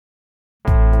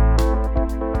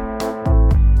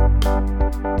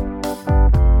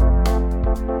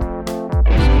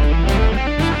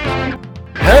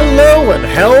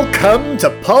And welcome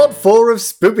to part 4 of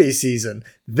Spoopy season.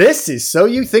 This is So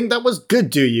You Think That Was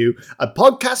Good, Do You? A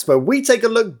podcast where we take a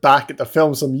look back at the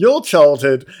films from your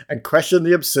childhood and question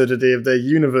the absurdity of their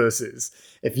universes.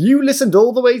 If you listened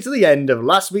all the way to the end of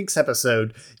last week's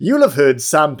episode, you'll have heard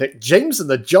Sam pick James and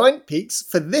the Giant Peach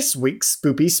for this week's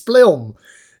Spoopy Splilm.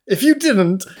 If you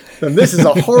didn't, then this is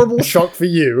a horrible shock for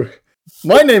you.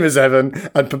 My name is Evan,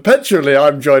 and perpetually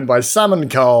I'm joined by Sam and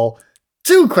Carl.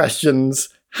 2 questions.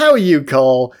 How are you,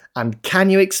 Carl? And can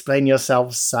you explain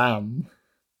yourself, Sam?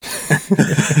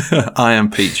 I am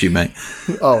Peachy, mate.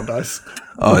 Oh, nice.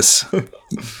 Oh, it's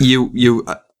you.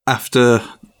 After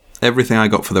everything I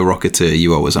got for the Rocketeer,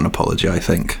 you owe us an apology, I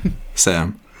think,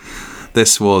 Sam.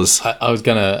 This was.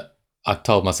 I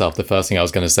told myself the first thing I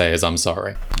was going to say is I'm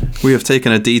sorry. We have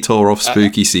taken a detour off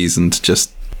spooky season to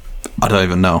just. I don't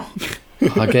even know.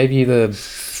 I gave you the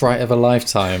fright of a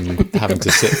lifetime having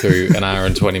to sit through an hour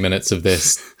and 20 minutes of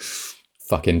this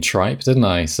fucking tripe, didn't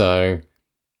I? So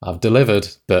I've delivered,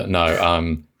 but no,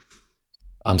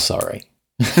 I'm sorry.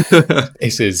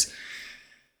 This is.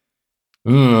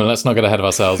 Let's not get ahead of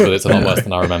ourselves, but it's a lot worse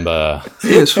than I remember.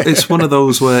 It's one of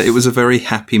those where it was a very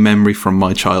happy memory from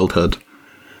my childhood,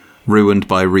 ruined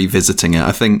by revisiting it.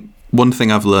 I think one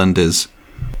thing I've learned is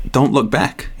don't look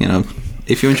back. You know,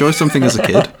 if you enjoy something as a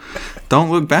kid, don't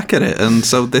look back at it. And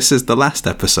so this is the last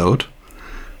episode.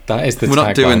 That is the We're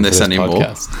not doing this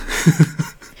anymore.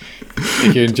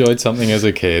 If you enjoyed something as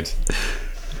a kid,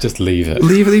 just leave it.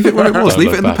 Leave it where it was.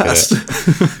 Leave it in the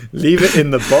past. Leave it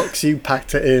in the box you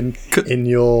packed it in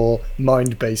your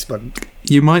mind basement.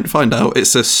 You might find out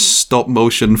it's a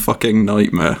stop-motion fucking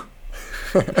nightmare.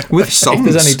 With songs,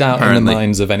 if there's any doubt apparently. in the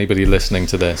minds of anybody listening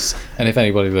to this, and if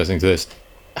anybody listening to this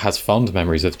has fond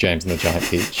memories of James and the Giant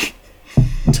Peach,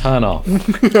 turn off.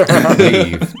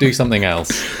 Leave. Do something else.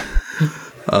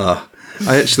 I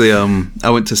actually I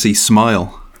went to see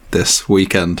Smile this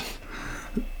weekend.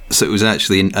 So it was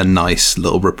actually a nice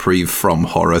little reprieve from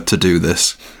horror to do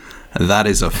this. That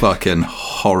is a fucking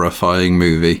horrifying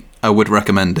movie. I would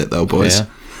recommend it though, boys. Yeah.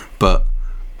 But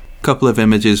a couple of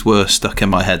images were stuck in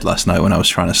my head last night when I was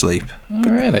trying to sleep. Oh,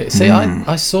 really? See,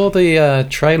 I saw the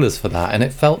trailers for that and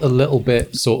it felt a little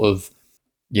bit sort of,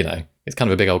 you know, it's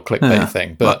kind of a big old clickbait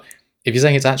thing. But if you're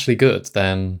saying it's actually good,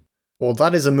 then... Well,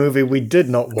 that is a movie we did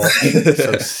not watch.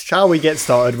 So shall we get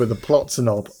started with the plot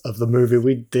synopsis of the movie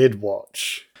we did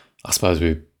watch? I suppose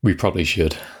we probably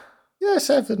should. Yes,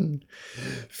 Evan.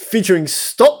 Featuring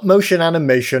stop-motion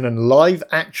animation and live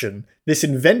action, this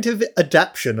inventive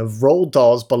adaptation of Roald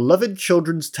Dahl's beloved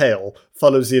children's tale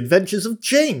follows the adventures of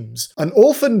James, an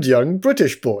orphaned young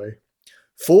British boy.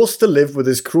 Forced to live with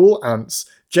his cruel aunts,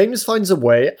 James finds a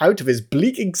way out of his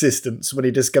bleak existence when he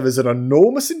discovers an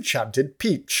enormous enchanted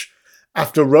peach.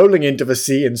 After rolling into the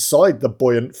sea inside the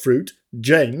buoyant fruit,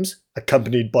 James,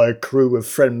 accompanied by a crew of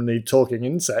friendly talking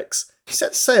insects,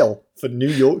 sets sail for New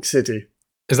York City.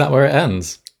 Is that where it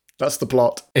ends? That's the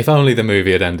plot. If only the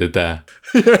movie had ended there.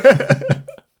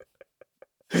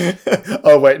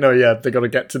 Oh, wait, no, yeah, they got to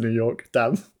get to New York.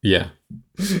 Damn. Yeah.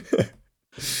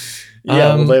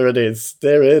 Yeah, well, there it is.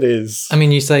 There it is. I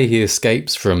mean, you say he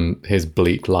escapes from his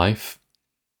bleak life.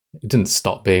 It didn't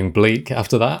stop being bleak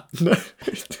after that.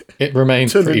 It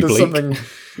remained Turned pretty into bleak. Something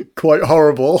quite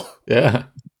horrible. Yeah.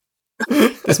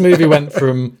 This movie went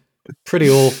from pretty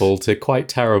awful to quite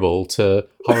terrible to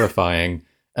horrifying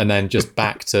and then just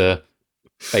back to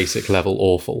basic level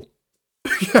awful.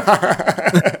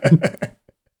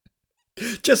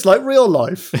 Just like real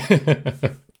life.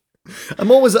 I'm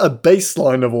always at a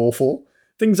baseline of awful.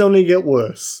 Things only get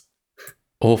worse.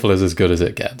 Awful is as good as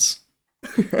it gets.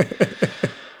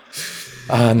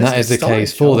 And that is the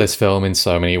case for this film in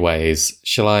so many ways.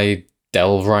 Shall I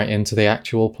delve right into the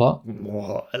actual plot?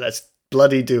 Oh, let's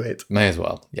bloody do it. May as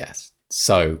well, yes.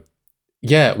 So,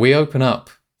 yeah, we open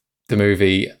up the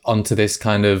movie onto this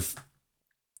kind of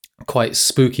quite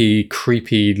spooky,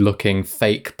 creepy looking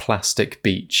fake plastic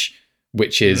beach,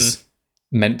 which is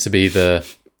meant to be the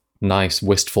nice,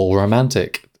 wistful,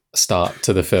 romantic start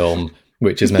to the film,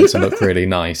 which is meant to look really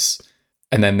nice.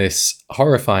 And then this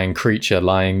horrifying creature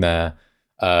lying there,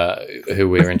 who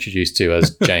we're introduced to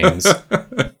as James.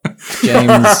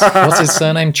 James, what's his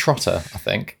surname? Trotter, I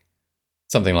think.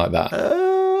 Something like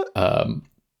that.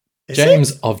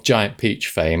 James of Giant Peach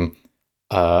fame,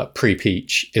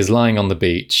 pre-Peach, is lying on the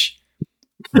beach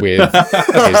with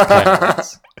his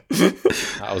parents.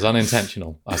 That was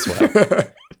unintentional, I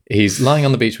swear. He's lying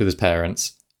on the beach with his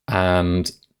parents,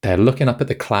 and they're looking up at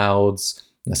the clouds.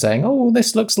 And they're saying, oh,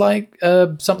 this looks like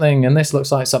something, and this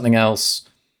looks like something else.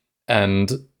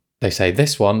 And they say,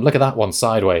 this one, look at that one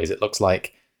sideways. It looks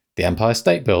like the Empire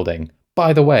State Building.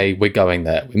 by the way, we're going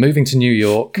there. We're moving to New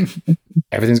York.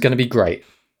 Everything's going to be great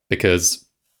because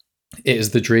it is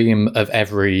the dream of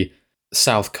every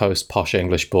South Coast posh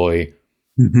English boy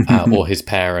or his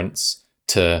parents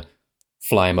to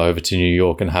fly him over to New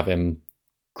York and have him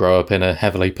grow up in a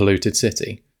heavily polluted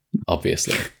city,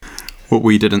 obviously. What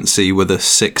we didn't see were the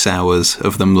 6 hours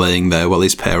of them laying there while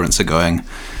his parents are going,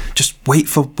 just wait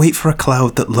for a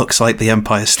cloud that looks like the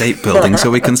Empire State Building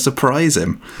so we can surprise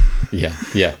him.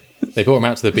 Yeah. They brought him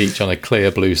out to the beach on a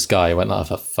clear blue sky and went, oh,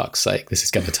 for fuck's sake, this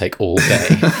is going to take all day.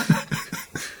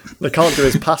 They can't do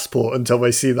his passport until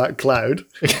they see that cloud.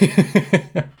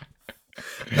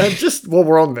 And just while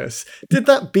we're on this, did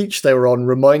that beach they were on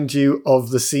remind you of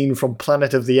the scene from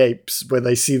Planet of the Apes where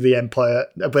they see the Empire,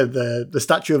 where the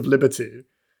Statue of Liberty?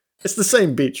 It's the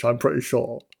same beach, I'm pretty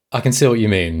sure. I can see what you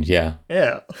mean, yeah.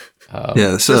 Yeah.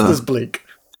 Yeah, so just as bleak.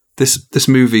 This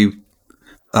movie,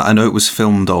 I know it was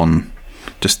filmed on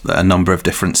just a number of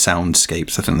different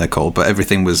soundscapes, I think they're called, but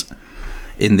everything was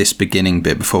in this beginning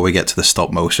bit before we get to the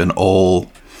stop motion,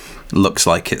 all looks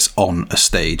like it's on a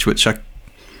stage, which I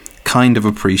kind of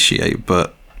appreciate,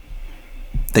 but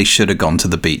they should have gone to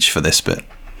the beach for this bit.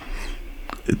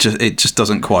 It just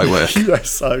doesn't quite work.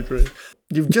 Yes, I agree.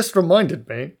 You've just reminded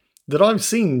me that I've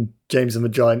seen James and the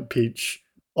Giant Peach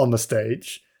on the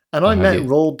stage, and I met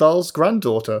Roald Dahl's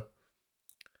granddaughter.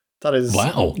 That is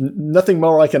nothing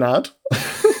more I can add.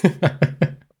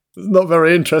 It's not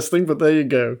very interesting, but there you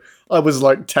go. I was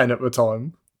like 10 at the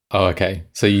time. Oh, okay.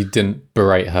 So you didn't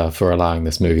berate her for allowing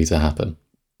this movie to happen?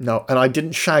 No, and I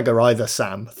didn't shag her either,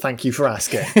 Sam. Thank you for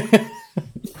asking.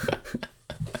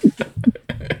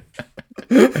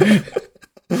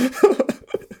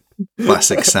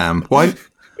 Classic Sam. Why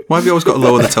have you always got to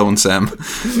lower the tone, Sam?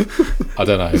 I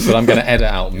don't know, but I'm going to edit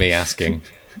out me asking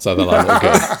so the line will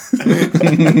go.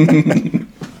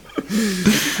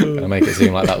 Going to make it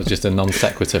seem like that was just a non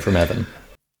sequitur from Evan.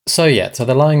 So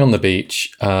they're lying on the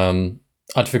beach.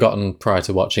 I'd forgotten prior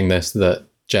to watching this that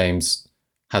James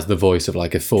has the voice of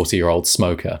like a 40-year-old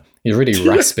smoker. He's really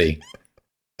raspy.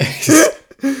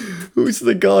 Who's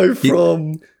the guy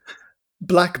from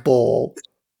Blackball?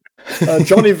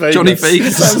 Johnny Vegas. Johnny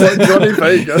Vegas. Sounds like Johnny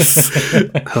Vegas.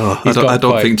 I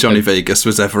don't think Johnny Vegas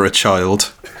was ever a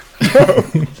child.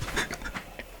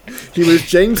 He was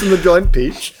James and the Giant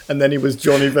Peach, and then he was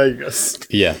Johnny Vegas.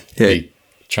 Yeah. He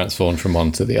transformed from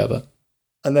one to the other.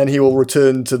 And then he will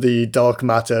return to the dark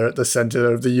matter at the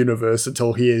center of the universe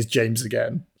until he is James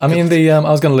again. I mean, I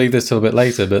was going to leave this till a bit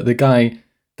later, but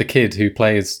the kid who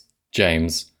plays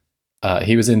James,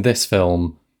 he was in this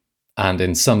film and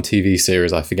in some TV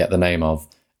series I forget the name of,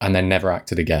 and then never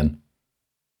acted again.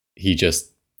 He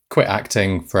just quit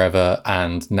acting forever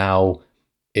and now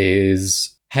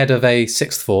is head of a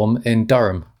sixth form in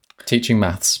Durham, teaching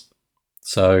maths.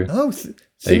 So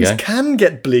things can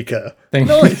get bleaker.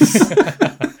 Nice.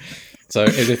 So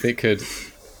as if it could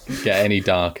get any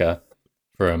darker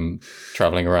from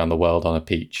traveling around the world on a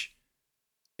peach,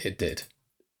 it did.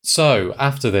 So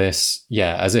after this,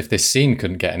 as if this scene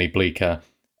couldn't get any bleaker,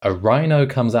 a rhino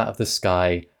comes out of the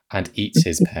sky and eats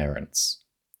his parents.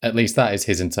 At least that is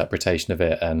his interpretation of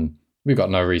it, and we've got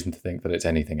no reason to think that it's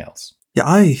anything else. Yeah,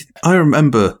 I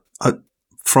remember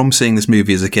from seeing this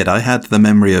movie as a kid, I had the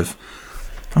memory of,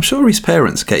 I'm sure his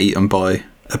parents get eaten by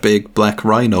a big black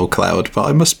rhino cloud, but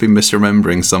I must be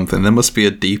misremembering something. There must be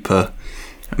a deeper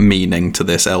meaning to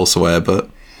this elsewhere, but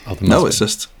no, it's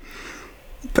just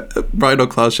rhino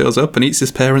cloud shows up and eats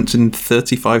his parents in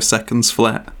 35 seconds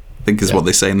flat, I think is what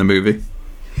they say in the movie.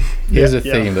 Here's a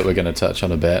theme that we're going to touch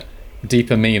on a bit.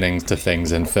 Deeper meanings to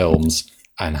things in films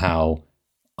and how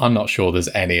I'm not sure there's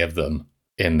any of them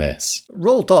in this.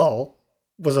 Roald Dahl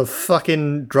was a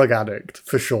fucking drug addict,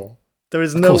 for sure. There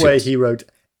is no way he wrote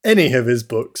any of his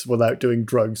books without doing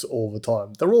drugs all the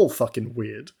time. They're all fucking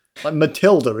weird. Like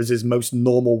Matilda is his most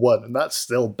normal one, and that's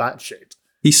still batshit.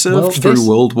 He served through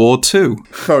World War II.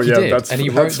 Oh yeah, he did. And he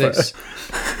wrote this.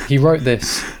 He wrote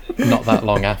this not that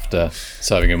long after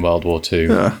serving in World War II.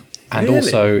 Yeah. And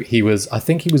also, I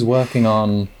think he was working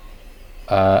on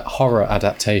horror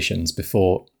adaptations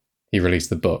before he released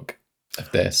the book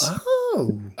of this.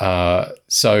 Oh.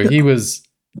 So he was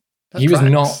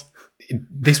not.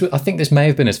 I think this may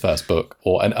have been his first book,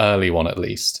 or an early one at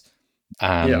least.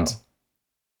 And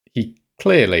he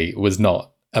clearly was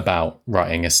not about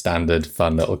writing a standard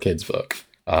fun little kids book.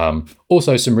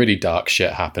 Also, some really dark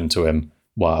shit happened to him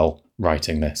while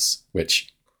writing this,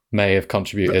 which may have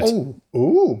contributed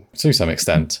to some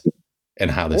extent in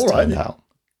how this turned out.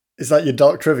 Is that your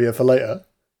dark trivia for later?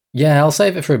 Yeah, I'll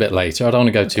save it for a bit later. I don't want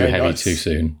to go too heavy too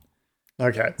soon.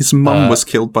 Okay. His mum was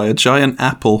killed by a giant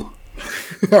apple.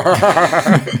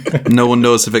 No one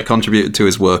knows if it contributed to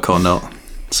his work or not.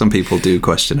 Some people do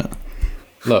question it.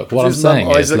 Look, what I'm saying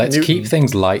is, let's keep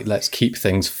things light, let's keep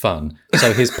things fun.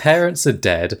 So his parents are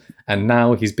dead, and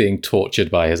now he's being tortured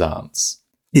by his aunts.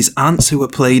 His aunts, who were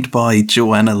played by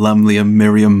Joanna Lumley and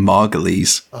Miriam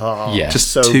Margolyes. Oh, yeah. Just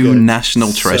so two good.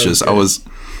 National treasures. So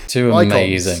two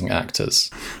amazing actors.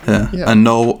 Yeah. And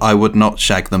no, I would not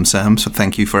shag them, Sam, so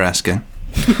thank you for asking.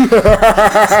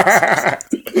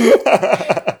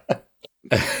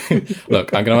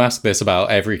 Look, I'm going to ask this about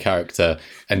every character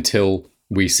until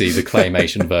we see the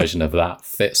claymation version of that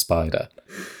fit spider.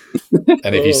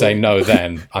 And if you say no,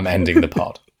 then I'm ending the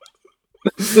pod.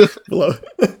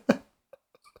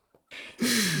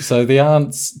 So the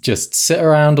aunts just sit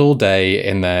around all day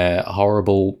in their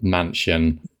horrible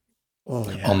mansion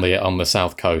on the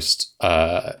south coast,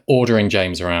 ordering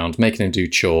James around, making him do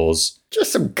chores.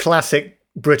 Just some classic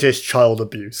British child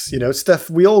abuse, stuff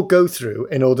we all go through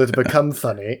in order to become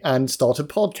funny and start a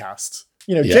podcast.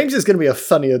 James is going to be a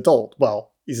funny adult.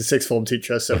 Well, he's a sixth form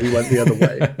teacher, so he went the other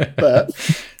way. But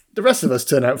the rest of us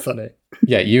turn out funny.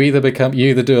 Yeah, you either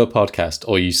do a podcast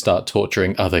or you start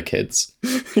torturing other kids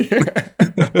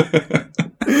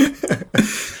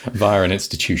via an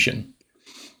institution.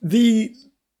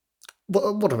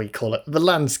 What do we call it? The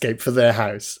landscape for their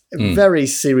house. A very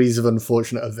series of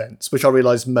unfortunate events, which I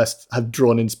realise must have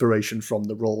drawn inspiration from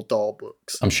the Roald Dahl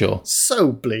books. I'm sure.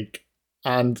 So bleak.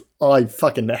 And I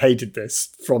fucking hated this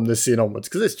from this scene onwards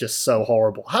because it's just so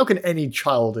horrible. How can any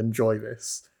child enjoy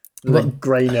this? The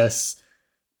greyness,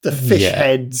 the fish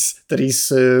heads that he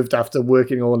served after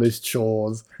working all his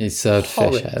chores. He served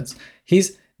fish heads.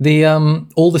 He's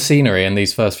all the scenery in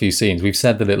these first few scenes. We've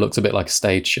said that it looks a bit like a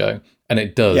stage show, and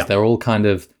it does. Yeah. They're all kind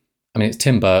of, it's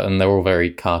Tim Burton. They're all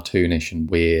very cartoonish and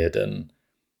weird and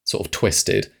sort of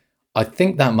twisted. I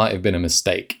think that might have been a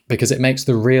mistake because it makes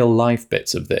the real life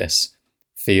bits of this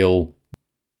feel,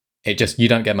 you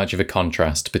don't get much of a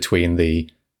contrast between the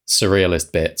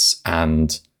surrealist bits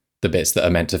and the bits that are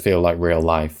meant to feel like real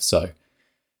life. So,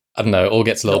 I don't know, it all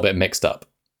gets a little bit mixed up.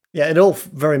 Yeah, it all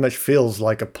very much feels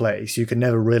like a play, so you can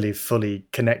never really fully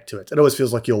connect to it. It always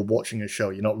feels like you're watching a show.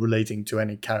 You're not relating to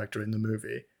any character in the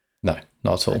movie. No,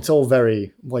 not at all. It's all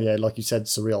very, like you said,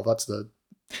 surreal. That's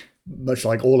much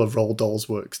like all of Roald Dahl's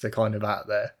works, they're kind of out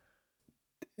there.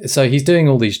 So he's doing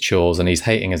all these chores and he's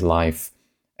hating his life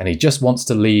and he just wants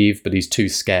to leave, but he's too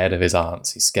scared of his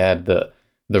aunts. He's scared that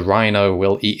the rhino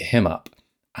will eat him up,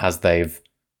 as they've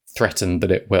threatened that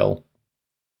it will.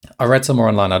 I read somewhere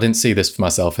online, I didn't see this for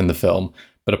myself in the film,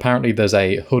 but apparently there's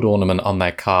a hood ornament on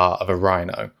their car of a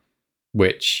rhino,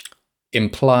 which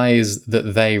implies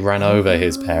that they ran over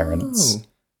his parents.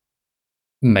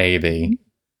 Maybe.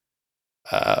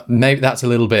 Maybe that's a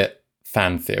little bit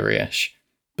fan theory-ish,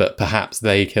 but perhaps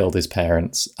they killed his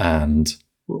parents and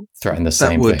threatened the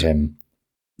same for him.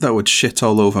 That would shit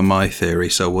all over my theory,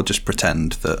 so we'll just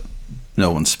pretend that no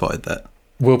one spotted that.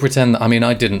 We'll pretend that,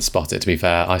 I didn't spot it, to be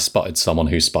fair. I spotted someone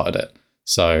who spotted it.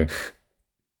 So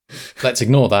let's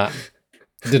ignore that.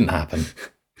 It didn't happen.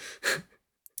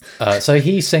 So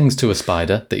he sings to a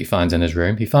spider that he finds in his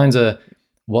room. He finds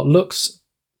what looks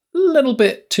a little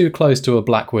bit too close to a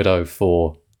black widow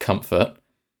for comfort.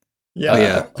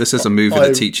 Yeah, this is a movie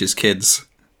that teaches kids,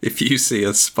 if you see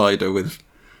a spider with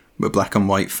a black and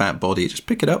white fat body, just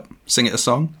pick it up, sing it a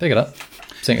song. Pick it up.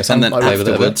 Sing a song, and then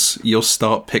afterwards, you'll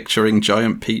start picturing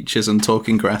giant peaches and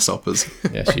talking grasshoppers.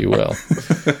 Yes, you will.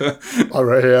 All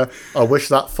right, here. I wish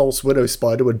that false widow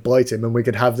spider would bite him and we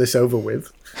could have this over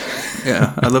with.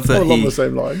 Yeah, I love that along the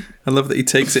same line. I love that he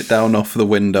takes it down off the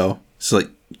window. It's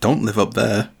like, don't live up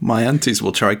there. My aunties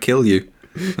will try to kill you.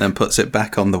 And then puts it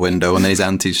back on the window and his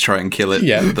aunties try and kill it.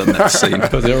 Yeah. The next scene.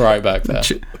 Puts it right back there.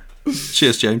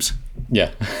 Cheers, James.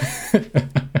 Yeah.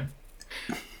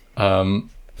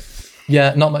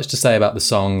 Yeah, not much to say about the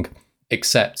song,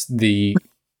 except the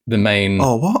main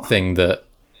thing that...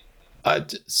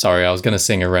 sorry, I was going to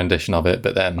sing a rendition of it,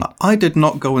 but then... I did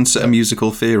not go and sit a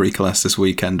musical theory class this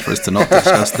weekend for us to not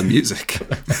discuss the music.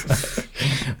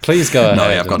 Please go ahead. No,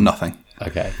 I've got nothing.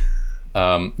 Okay.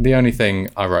 The only thing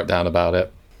I wrote down about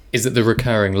it is that the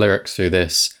recurring lyrics through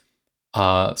this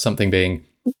are something being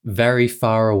very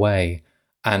far away,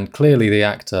 and clearly the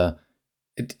actor...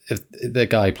 the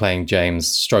guy playing James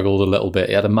struggled a little bit.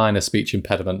 He had a minor speech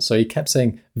impediment, so he kept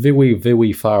saying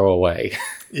 "very far away."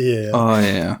 Yeah. Oh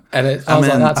yeah. And I was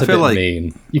like, that's a bit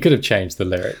mean. You could have changed the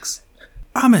lyrics.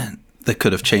 They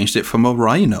could have changed it from a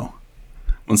rhino.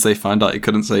 Once they found out he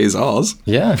couldn't say his R's.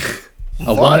 Yeah.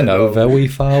 A rhino very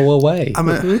far away.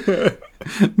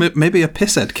 Maybe a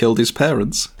pisshead killed his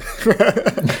parents.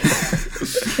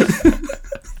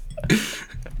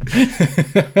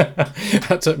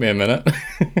 That took me a minute.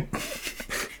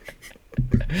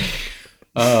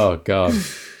 Oh, God.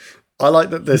 I like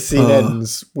that the scene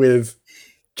ends with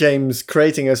James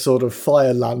creating a sort of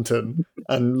fire lantern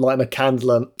and lighting a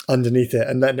candle underneath it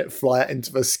and letting it fly out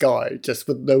into the sky just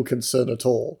with no concern at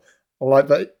all. I like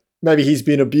that maybe he's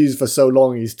been abused for so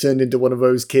long he's turned into one of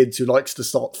those kids who likes to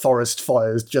start forest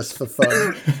fires just for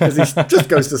fun because he just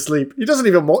goes to sleep. He doesn't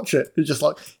even watch it. He's just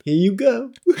like, here you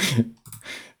go.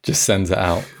 Just sends it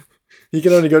out. He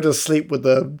can only go to sleep with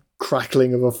the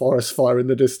crackling of a forest fire in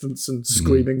the distance and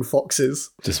screaming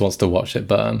foxes. Just wants to watch it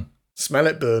burn. Smell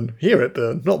it burn, hear it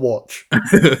burn, not watch.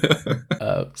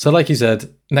 So like you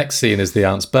said, next scene is the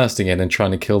aunts bursting in and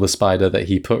trying to kill the spider that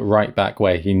he put right back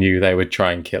where he knew they would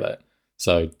try and kill it.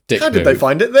 So How did they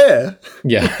find it there?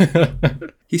 Yeah.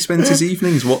 He spends his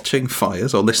evenings watching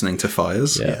fires or listening to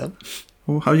fires. Yeah.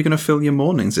 Well, how are you going to fill your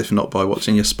mornings if not by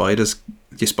watching your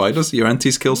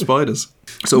aunties kill spiders?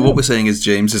 So what we're saying is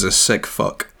James is a sick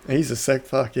fuck. He's a sick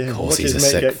fuck, yeah. Of course Watch he's his a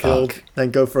mate sick get killed, fuck.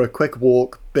 then go for a quick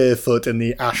walk barefoot in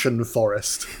the ashen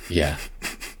forest. Yeah.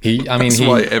 That's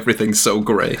why everything's so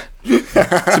grey.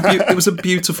 It was a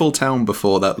beautiful town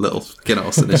before that little fucking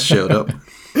arsonist showed up.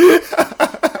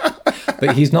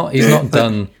 But he's not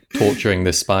done torturing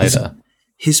this spider.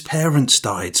 His parents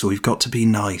died, so we've got to be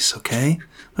nice, okay?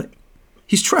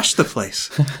 He's trashed the place.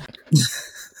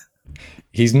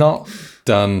 He's not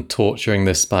done torturing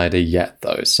this spider yet,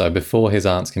 though. So before his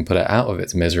aunts can put it out of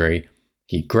its misery,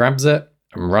 he grabs it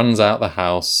and runs out the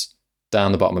house,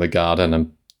 down the bottom of the garden,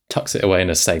 and tucks it away in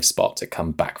a safe spot to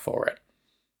come back for it.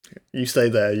 You stay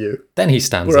there, you. Then he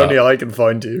stands Where up. only I can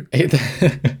find you.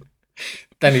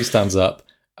 Then he stands up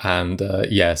and,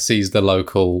 sees the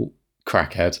local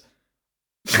crackhead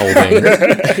holding...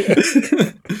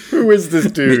 Who is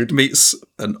this dude? Meets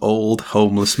an old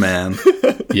homeless man.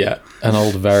 Yeah, an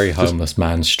old, very homeless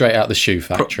man, straight out the shoe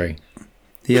factory.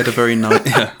 He had a very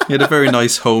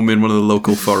nice home in one of the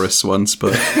local forests once,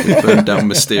 but it burned down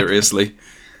mysteriously.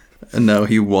 And now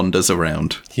he wanders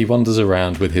around. He wanders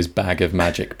around with his bag of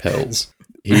magic pills.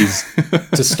 He's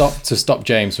to stop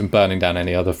James from burning down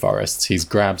any other forests. He's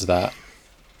grabbed that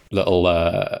little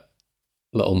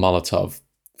Molotov,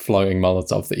 floating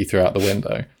Molotov that he threw out the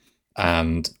window,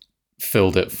 and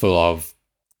filled it full of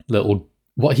little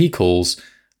what he calls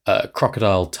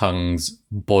crocodile tongues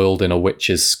boiled in a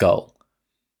witch's skull.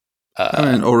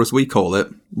 Or as we call it,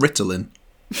 Ritalin.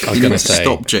 I was going to say,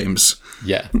 stop James.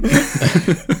 Yeah.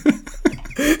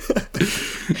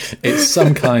 It's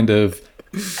some kind of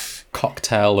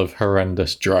cocktail of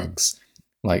horrendous drugs.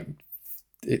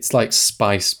 It's like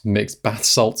spice mixed, bath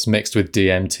salts mixed with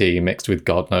DMT, mixed with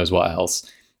God knows what else.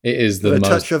 It is the most...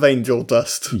 touch of angel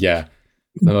dust. Yeah.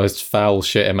 The most foul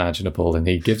shit imaginable. And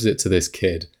he gives it to this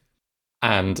kid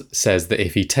and says that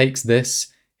if he takes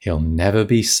this, he'll never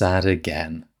be sad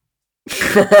again.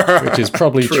 Which is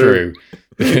probably true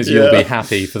because you'll be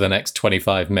happy for the next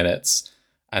 25 minutes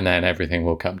and then everything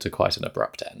will come to quite an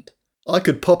abrupt end. I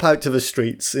could pop out to the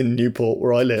streets in Newport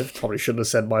where I live, probably shouldn't have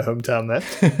said my hometown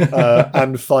there,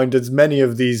 and find as many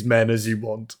of these men as you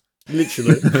want.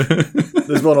 Literally.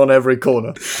 There's one on every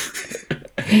corner.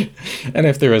 And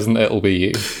if there isn't, it'll be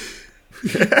you.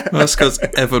 That's because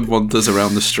Evan wanders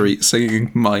around the street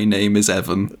singing "My name is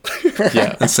Evan,"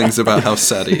 Yeah. and sings about how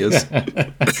sad he is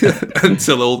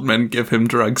until old men give him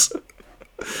drugs.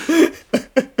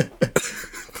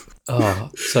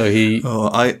 I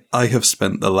have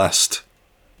spent the last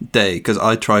day because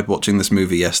I tried watching this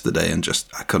movie yesterday and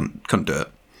I couldn't do it.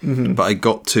 Mm-hmm. But I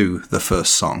got to the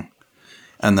first song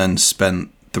and then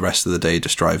spent the rest of the day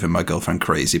just driving my girlfriend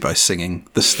crazy by singing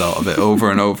the start of it over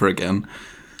and over again.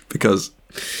 Because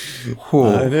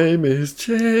my name is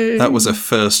James. That was a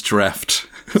first draft.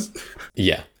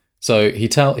 Yeah. So he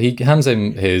hands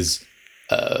him his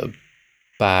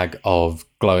bag of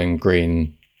glowing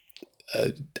green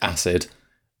acid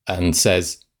and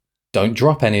says, "Don't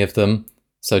drop any of them."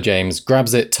 So James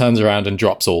grabs it, turns around, and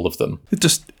drops all of them. It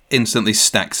just instantly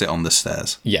stacks it on the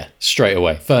stairs. Yeah, straight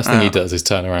away. First thing he does is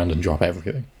turn around and drop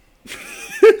everything.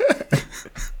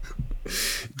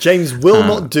 James will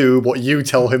not do what you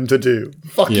tell him to do.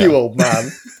 Fuck you, old man.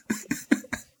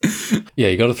 Yeah,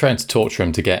 you got to threaten to torture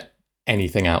him to get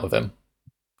anything out of him.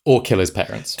 Or kill his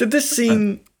parents. Did this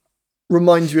scene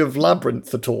remind you of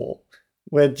Labyrinth at all?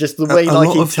 Where just the way he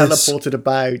teleported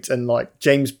about and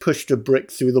James pushed a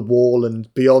brick through the wall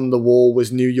and beyond the wall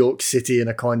was New York City and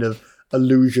a kind of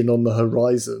illusion on the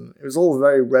horizon. It was all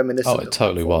very reminiscent. Oh, it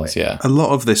totally was, yeah. A lot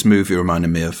of this movie reminded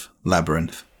me of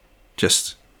Labyrinth.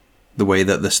 Just the way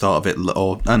that the start of it,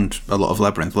 and a lot of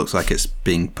Labyrinth, looks like it's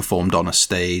being performed on a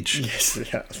stage. Yes,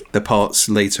 yeah. The parts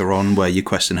later on where you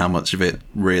question how much of it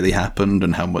really happened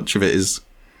and how much of it is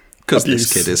because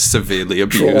this kid is severely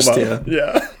abused. Trauma.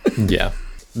 Yeah. Yeah.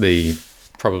 The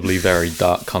probably very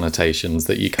dark connotations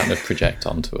that you kind of project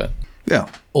onto it. Yeah.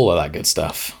 All of that good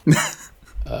stuff.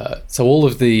 So all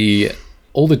the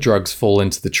drugs fall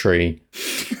into the tree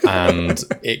and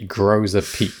it grows a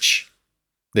peach.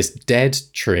 This dead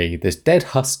tree, this dead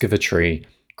husk of a tree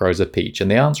grows a peach. And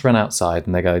the aunts run outside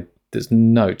and they go, there's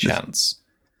no chance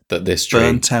that this tree...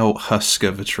 Burnt out husk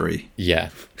of a tree. Yeah.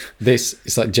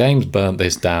 It's like James burnt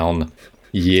this down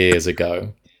years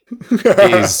ago.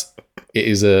 It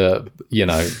is a,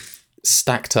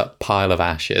 stacked up pile of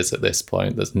ashes at this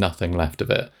point. There's nothing left of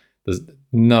it. There's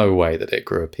no way that it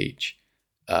grew a peach.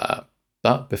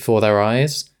 But before their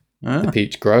eyes, the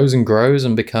peach grows and grows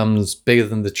and becomes bigger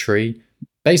than the tree.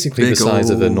 Basically the size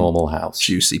of a normal house.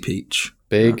 Juicy peach.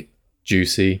 Big,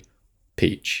 juicy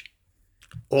peach.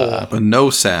 But no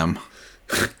Sam.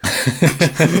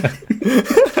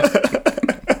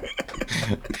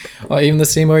 Or even the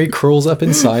scene where he crawls up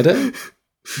inside it.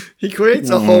 He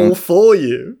creates a hole for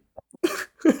you.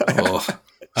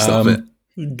 Stop it.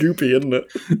 Goopy, isn't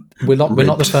it? We're not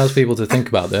the first people to think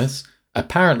about this.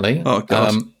 Apparently,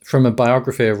 from a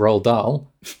biography of Roald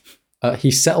Dahl,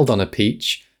 he settled on a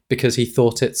peach because he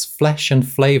thought its flesh and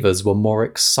flavours were more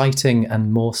exciting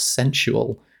and more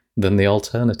sensual than the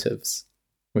alternatives,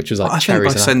 which was like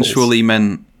cherries and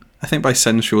apples. I think by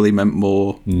sensually meant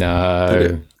more...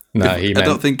 No, he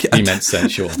meant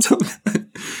sensual.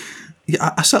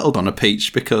 I settled on a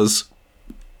peach because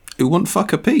who wouldn't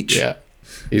fuck a peach? Yeah.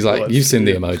 He's like, you've seen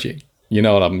the emoji. You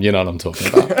know what I'm talking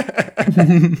about.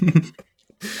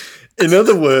 In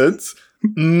other words,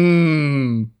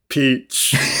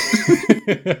 peach.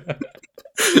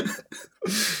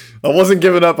 I wasn't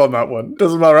giving up on that one.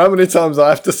 Doesn't matter how many times I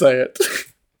have to say it.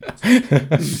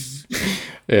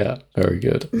 Yeah, very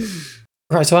good.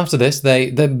 Right, so after this,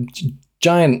 the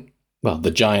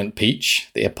giant peach,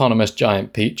 the eponymous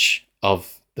giant peach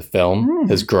of the film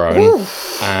has grown.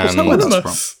 And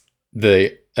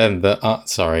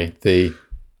the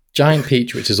giant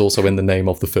peach, which is also in the name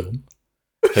of the film,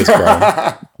 has grown.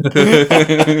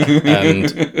 And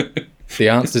the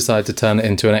aunts decide to turn it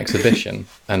into an exhibition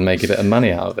and make a bit of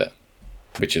money out of it,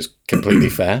 which is completely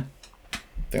fair. I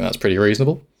think that's pretty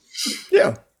reasonable.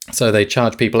 Yeah. So they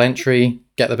charge people entry,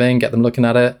 get them in, get them looking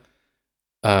at it.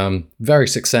 Very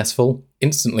successful.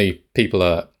 Instantly, people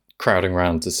are crowding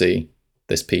around to see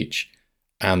this peach.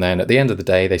 And then at the end of the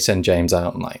day, they send James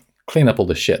out and clean up all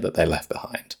the shit that they left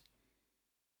behind.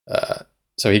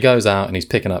 So he goes out and he's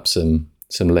picking up some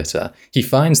litter. He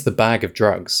finds the bag of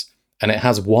drugs and it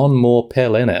has one more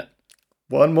pill in it.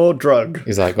 One more drug.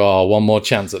 He's like, one more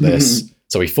chance at this.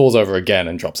 So he falls over again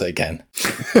and drops it again.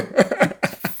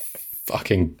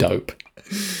 Fucking dope.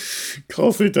 Of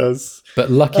course he does.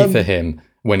 But lucky for him,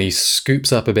 when he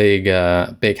scoops up a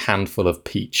big handful of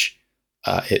peach,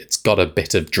 it's got a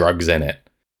bit of drugs in it.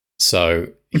 So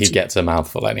he gets a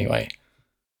mouthful anyway.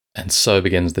 And so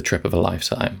begins the trip of a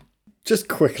lifetime. Just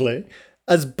quickly,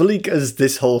 as bleak as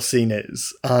this whole scene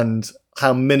is, and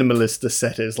how minimalist the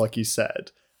set is, like you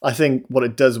said, I think what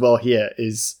it does well here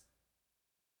is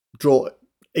draw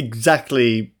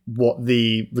exactly what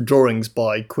the drawings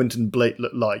by Quentin Blake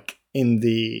look like in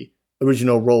the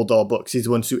original Roald Dahl books. He's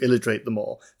the ones who illustrate them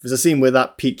all. There's a scene where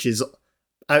that peach is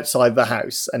outside the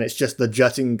house and it's just the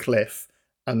jutting cliff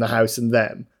and the house and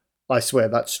them. I swear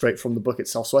that's straight from the book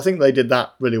itself. So I think they did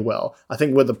that really well. I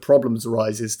think where the problems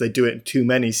arise is they do it in too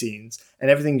many scenes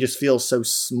and everything just feels so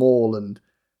small and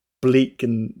bleak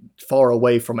and far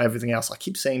away from everything else. I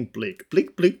keep saying bleak.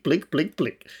 Bleak, bleak, bleak, bleak,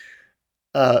 bleak.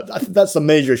 I think that's the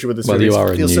major issue with this movie.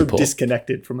 It feels so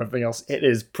disconnected from everything else. It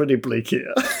is pretty bleak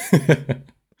here.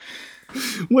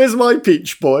 Where's my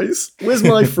peach, boys? Where's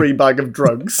my free bag of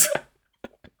drugs?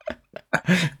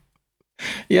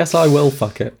 Yes, I will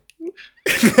fuck it.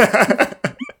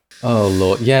 Oh,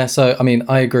 Lord. Yeah, so, I mean,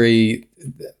 I agree.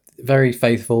 Very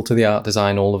faithful to the art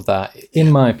design, all of that.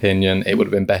 In my opinion, it would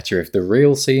have been better if the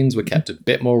real scenes were kept a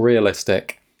bit more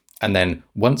realistic. And then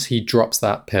once he drops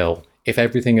that pill, if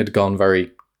everything had gone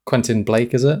very Quentin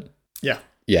Blake, is it? Yeah.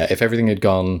 Yeah, if everything had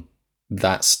gone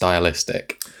that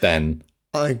stylistic, then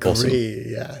I agree, awesome.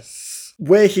 Yes.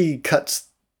 Where he cuts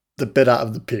the bit out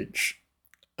of the peach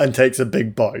and takes a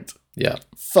big bite. Yeah.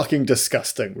 Fucking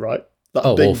disgusting, right?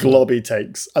 That big awful glob he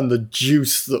takes and the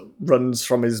juice that runs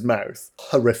from his mouth.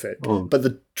 Horrific. Oh. But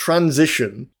the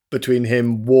transition between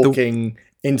him walking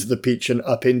into the peach and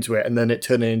up into it and then it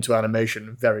turning into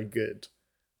animation, very good.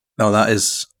 No, that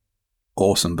is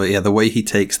awesome. But yeah, the way he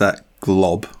takes that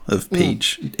glob of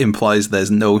peach implies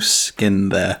there's no skin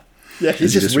there. Yeah, he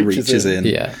just reaches in.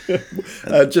 Yeah.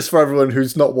 Just for everyone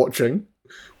who's not watching,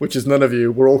 which is none of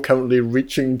you, we're all currently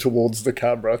reaching towards the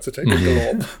camera to take a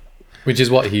glob. Which is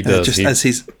what he does. As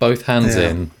he's both hands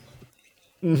in,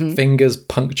 fingers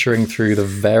puncturing through the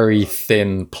very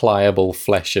thin, pliable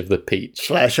flesh of the peach.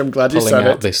 Flesh, I'm glad you pulling said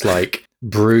out it. this like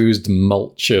bruised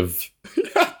mulch of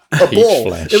A peach ball.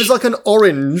 flesh. It was like an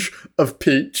orange of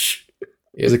peach.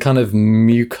 It was a kind of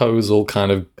mucosal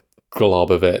kind of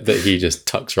glob of it that he just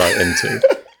tucks right into.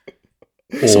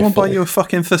 someone Awful. buy you a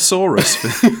fucking thesaurus.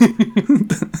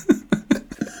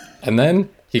 And then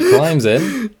he climbs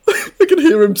in. I can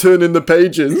hear him turning the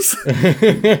pages.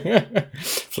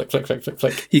 Flick, flick, flick, flick,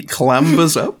 flick. He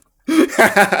clambers up.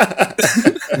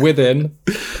 Within.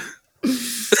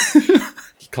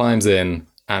 He climbs in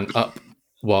and up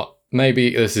what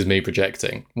maybe this is me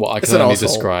projecting. What I It's can an only arsehole.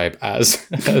 describe as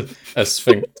a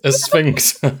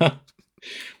sphincter.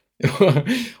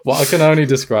 What I can only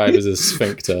describe as a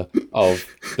sphincter of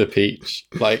the peach.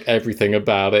 Like everything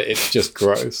about it, it's just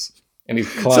gross. And he's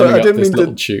climbing up this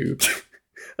little tube.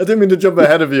 I didn't mean to jump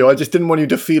ahead of you. I just didn't want you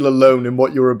to feel alone in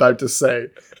what you were about to say.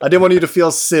 I didn't want you to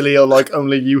feel silly or like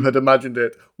only you had imagined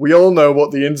it. We all know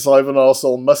what the inside of an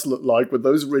arsehole must look like with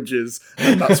those ridges,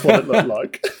 and that's what it looked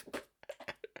like.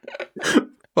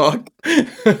 Fuck.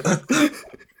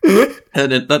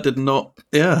 And that did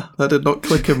not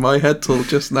click in my head till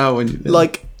just now.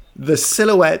 Like the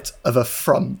silhouette of a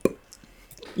frump.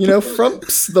 You know,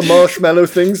 frumps, the marshmallow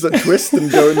things that twist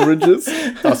and go in ridges.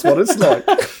 That's what it's like.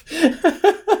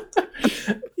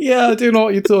 Yeah, I do know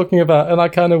what you're talking about, and I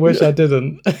kind of wish I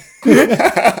didn't.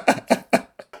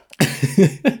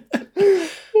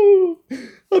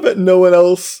 I bet no one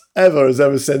else ever has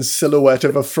ever said silhouette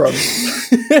of a frump.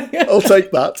 I'll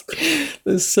take that.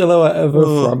 The silhouette of a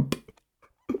frump.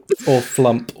 Or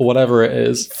flump, or whatever it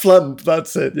is. Flump,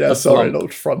 that's it. Yeah, A sorry, flump.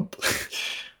 not frump.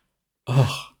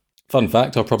 Oh, fun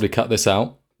fact, I'll probably cut this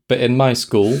out. But in my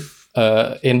school,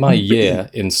 in my year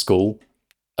in school,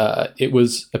 it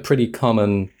was a pretty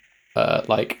common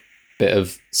bit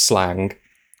of slang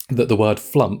that the word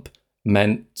flump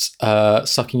meant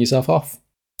sucking yourself off.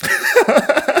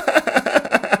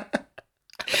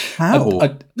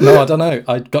 How? No, I don't know.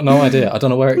 I got no idea. I don't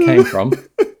know where it came from.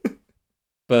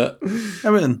 But I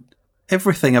mean,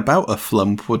 everything about a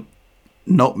flump would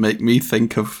not make me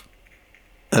think of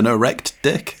an erect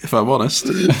dick, if I'm honest.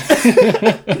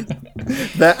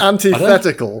 They're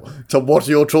antithetical to what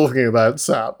you're talking about,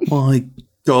 Sam. My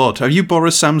God, have you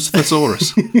borrowed Sam's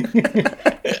thesaurus?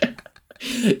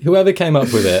 whoever came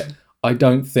up with it, I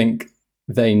don't think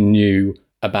they knew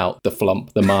about the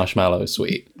flump, the marshmallow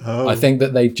sweet. Oh. I think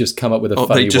that they just come up with a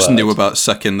funny They just word. knew about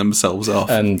sucking themselves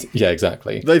off. And yeah,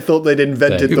 exactly. They thought they'd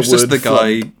invented It the was word just the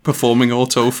guy flump. performing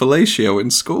autofellatio in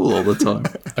school all the time.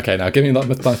 Okay, now give me that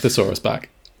my thesaurus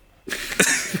back.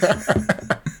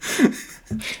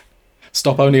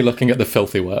 Stop only looking at the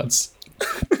filthy words.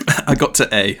 I got to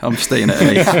A. I'm staying at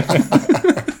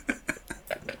A.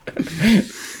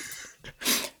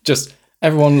 Just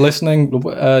everyone listening,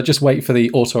 just wait for the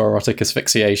autoerotic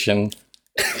asphyxiation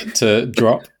to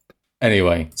drop.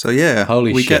 Anyway, So yeah,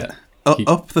 Holy we shit. get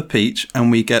up the peach and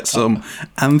we get some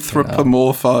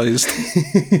anthropomorphized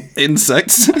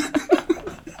insects.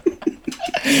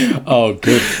 oh,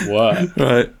 good work.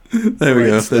 Right, there we Great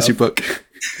go. stuff. There's your book.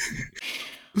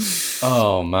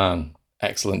 Oh man,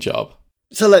 excellent job.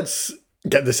 So let's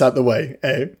get this out the way,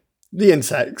 eh? The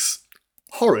insects.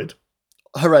 Horrid.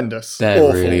 Horrendous. They're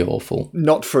awful. really awful.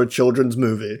 Not for a children's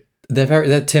movie.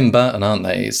 They're Tim Burton, aren't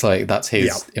they? It's like that's his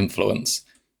Yeah. influence.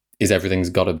 Is everything's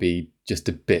got to be just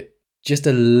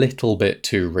a little bit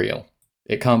too real.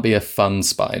 It can't be a fun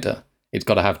spider. It's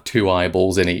got to have two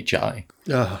eyeballs in each eye.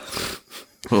 Ugh.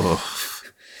 Oh.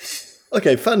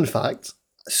 Okay, fun fact.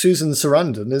 Susan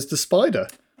Sarandon is the spider.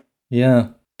 Yeah,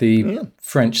 the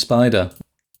French spider.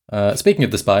 Speaking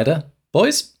of the spider,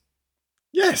 boys,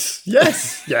 Yes,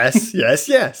 yes, yes, yes,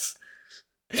 yes.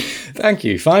 thank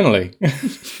you. Finally,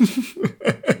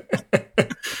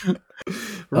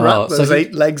 Wrap Oh, so those he-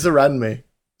 8 legs around me.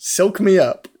 Silk me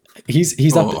up. he's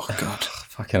up. Oh, God.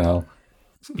 Fucking hell.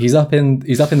 He's up in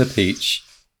the peach.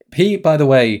 He, by the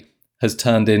way, has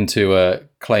turned into a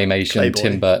claymation Playboy.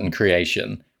 Tim Burton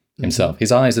creation himself.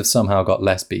 His eyes have somehow got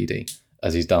less beady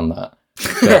as he's done that.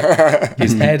 But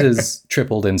his head has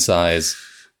tripled in size,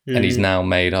 and he's now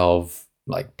made of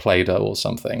like Play-Doh or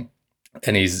something.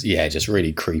 And he's just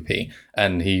really creepy.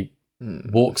 And he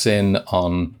walks in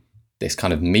on this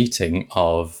kind of meeting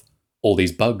of all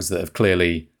these bugs that have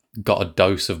clearly got a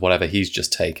dose of whatever he's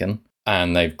just taken,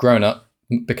 and they've grown up,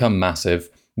 become massive,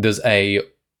 There's a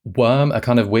worm, a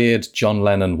kind of weird John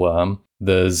Lennon worm.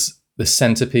 There's the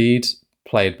centipede,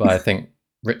 played by, I think,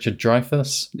 Richard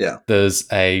Dreyfuss. Yeah. There's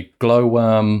a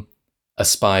glowworm, a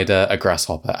spider, a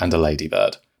grasshopper, and a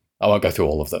ladybird. I won't go through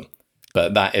all of them,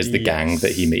 but that is the gang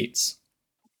that he meets.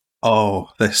 Oh,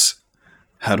 this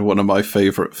had one of my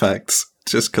favourite facts,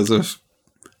 just because of...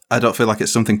 I don't feel like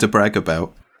it's something to brag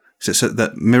about. It's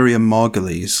that Miriam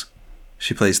Margolyes,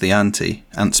 she plays the auntie,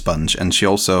 Ant Sponge, and she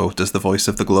also does the voice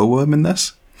of the glowworm in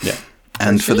this. Yeah.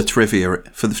 And for the trivia,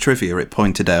 it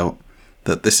pointed out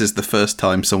that this is the first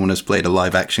time someone has played a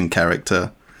live-action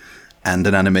character and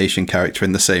an animation character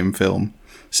in the same film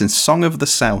since Song of the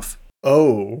South.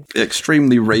 Oh. The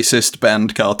extremely racist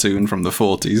band cartoon from the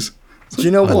 40s. Do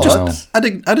you know what?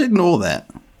 I'd ignore that.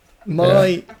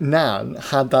 My nan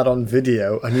had that on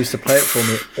video and used to play it for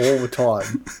me all the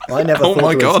time. I never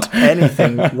thought there was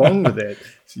anything wrong with it.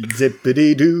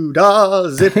 Zippity-doo-dah,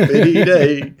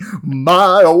 zippity-day,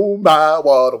 my oh my,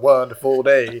 what a wonderful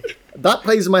day. That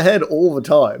plays in my head all the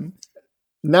time.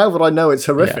 Now that I know it's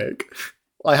horrific,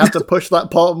 I have to push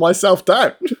that part of myself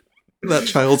down. That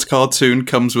child's cartoon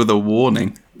comes with a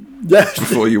warning. Yes.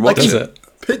 Before you watch it.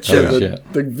 Picture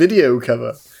the video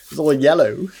cover. It's all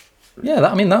yellow. Yeah,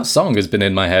 that song has been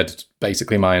in my head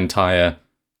basically my entire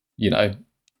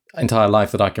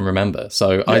life that I can remember.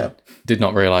 So I did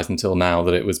not realise until now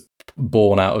that it was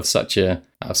born out of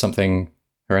something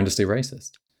horrendously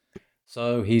racist.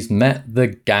 So he's met the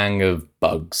gang of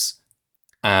bugs,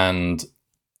 and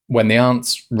when the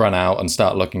ants run out and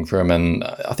start looking for him, and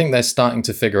I think they're starting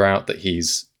to figure out that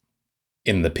he's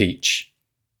in the peach,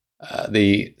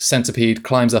 the centipede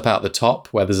climbs up out the top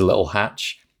where there's a little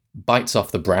hatch, bites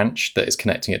off the branch that is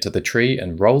connecting it to the tree,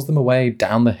 and rolls them away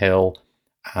down the hill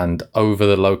and over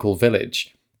the local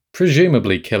village,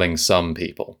 presumably killing some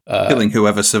people. Killing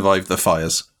whoever survived the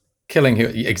fires.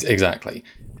 Exactly.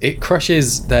 It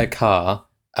crushes their car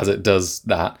as it does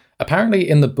that. Apparently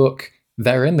in the book,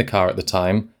 they're in the car at the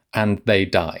time and they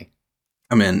die.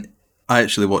 I mean, I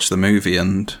actually watched the movie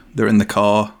and they're in the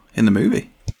car in the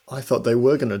movie. I thought they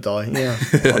were going to die, yeah.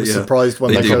 I was surprised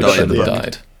when they showed up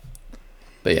died.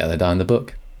 But yeah, they die in the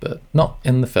book, but not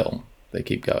in the film. They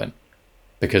keep going.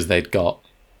 Because they'd got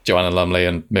Joanna Lumley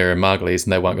and Miriam Margolyes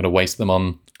and they weren't going to waste them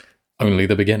on only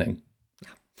the beginning.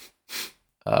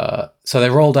 So they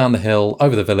roll down the hill,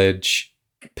 over the village,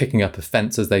 picking up a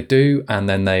fence as they do, and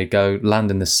then they go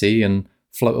land in the sea and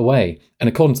float away. And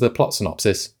according to the plot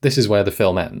synopsis, this is where the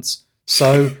film ends.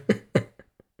 So,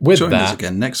 with join us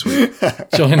again next week.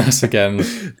 Join us again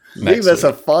next week. Leave us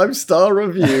a 5-star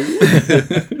review.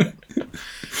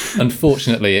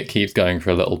 Unfortunately, it keeps going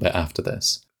for a little bit after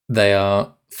this. They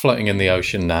are floating in the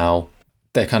ocean now.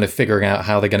 They're kind of figuring out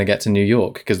how they're going to get to New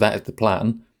York, because that is the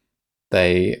plan.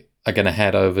 They are going to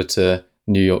head over to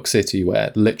New York City,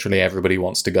 where literally everybody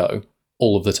wants to go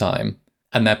all of the time.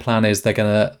 And their plan is they're going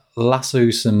to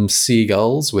lasso some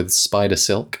seagulls with spider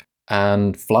silk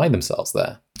and fly themselves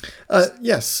there.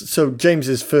 Yes, so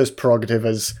James's first prerogative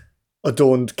as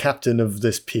adorned captain of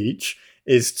this peach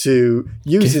is to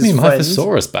use his my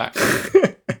thesaurus back.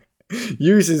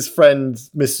 Use his friend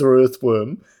Mr.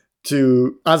 Earthworm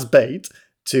as bait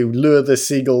to lure the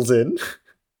seagulls in,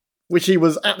 which he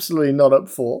was absolutely not up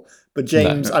for. But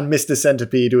James and Mr.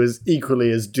 Centipede, who is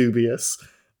equally as dubious,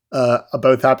 are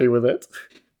both happy with it.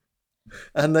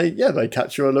 And they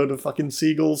capture a load of fucking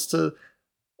seagulls to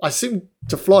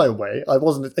fly away. I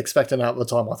wasn't expecting that at the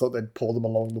time. I thought they'd pour them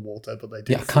along the water, but they did.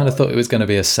 Yeah, I kind of thought it was going to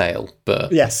be a sail,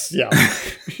 but yes, yeah.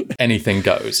 Anything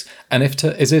goes. And if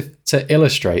to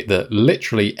illustrate that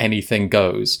literally anything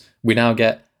goes, we now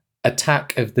get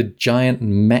attack of the giant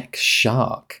mech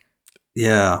shark.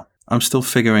 Yeah, I'm still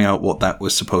figuring out what that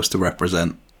was supposed to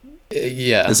represent.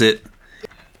 Yeah. As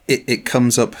it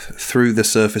comes up through the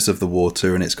surface of the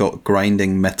water and it's got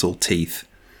grinding metal teeth.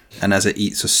 And as it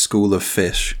eats a school of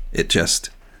fish, it just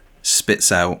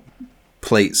spits out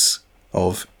plates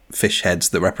of fish heads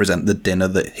that represent the dinner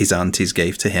that his aunties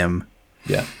gave to him.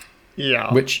 Yeah.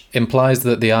 Yeah. Which implies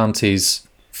that the aunties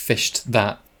fished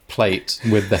that plate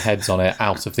with the heads on it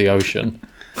out of the ocean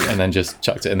and then just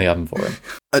chucked it in the oven for him.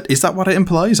 Is that what it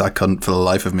implies? I couldn't for the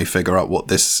life of me figure out what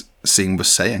this scene was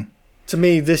saying. To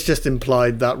me, this just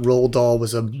implied that Roald Dahl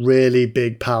was a really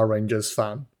big Power Rangers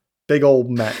fan. Big old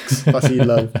mechs. That's what he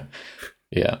loved.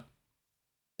 Yeah.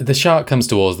 The shark comes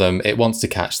towards them. It wants to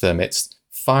catch them. It's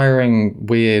firing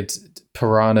weird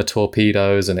piranha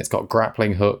torpedoes and it's got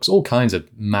grappling hooks. All kinds of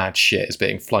mad shit is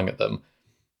being flung at them.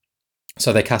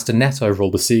 So they cast a net over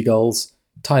all the seagulls,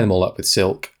 tie them all up with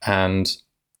silk, and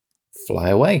fly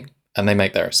away. And they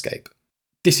make their escape.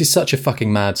 This is such a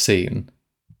fucking mad scene.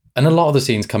 And a lot of the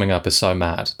scenes coming up are so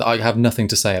mad that I have nothing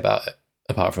to say about it,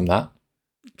 apart from that.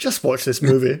 Just watch this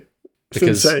movie. It's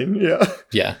Because- insane, yeah.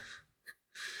 Yeah.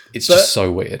 It's But- just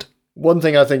so weird. One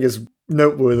thing I think is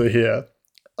noteworthy here,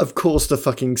 of course the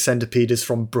fucking centipede is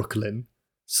from Brooklyn.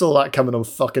 Saw that coming a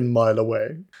fucking mile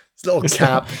away. His little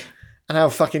cap, and how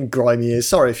fucking grimy he is.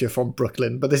 Sorry if you're from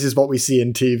Brooklyn, but this is what we see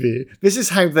in TV. This is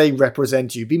how they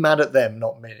represent you. Be mad at them,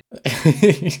 not me.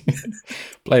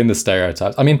 Playing the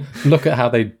stereotypes. I mean, look at how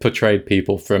they portrayed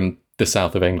people from the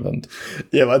south of England.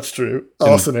 Yeah, that's true.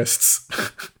 Arsonists.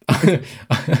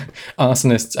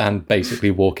 Arsonists and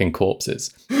basically walking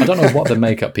corpses. I don't know what the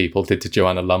makeup people did to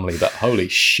Joanna Lumley, but holy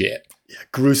shit. Yeah,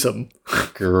 gruesome.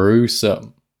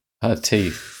 Gruesome. Her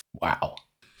teeth. Wow.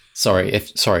 Sorry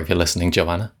if you're listening,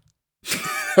 Joanna.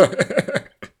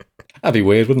 That'd be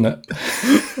weird, wouldn't it?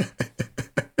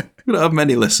 We don't have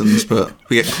many listens, but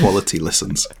we get quality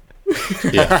listens.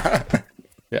 Yeah.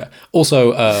 Yeah.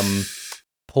 Also,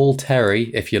 Paul Terry,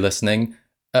 if you're listening,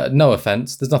 no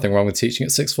offense, there's nothing wrong with teaching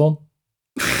at sixth form.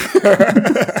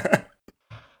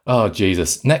 Oh,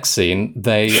 Jesus. Next scene,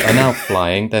 they are now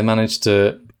flying. They managed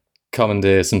to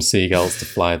commandeer some seagulls to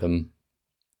fly them.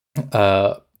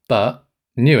 But,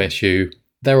 new issue,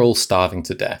 they're all starving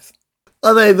to death.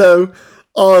 Are they, though?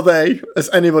 Are they? Has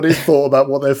anybody thought about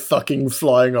what they're fucking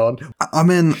flying on? I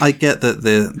mean, I get that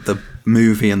the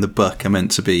movie and the book are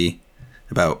meant to be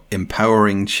about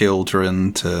empowering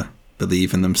children to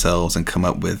believe in themselves and come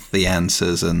up with the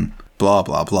answers and blah,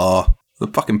 blah, blah. The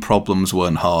fucking problems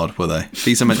weren't hard, were they?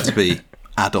 These are meant to be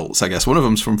adults, I guess. One of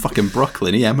them's from fucking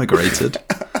Brooklyn. He emigrated.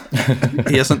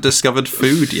 He hasn't discovered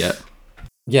food yet.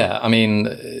 Yeah, I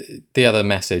mean, the other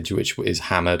message which is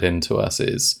hammered into us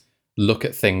is look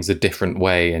at things a different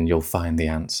way and you'll find the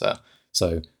answer.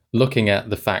 So looking at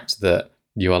the fact that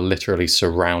you are literally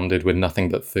surrounded with nothing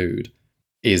but food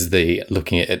is the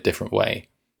looking at it a different way.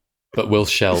 But we'll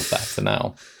shelve that for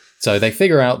now. So they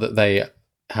figure out that they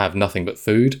have nothing but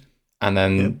food, and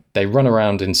then they run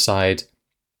around inside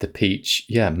the peach,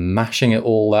 mashing it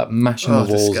all up, mashing the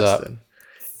walls disgusting. up,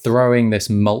 throwing this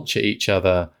mulch at each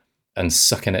other and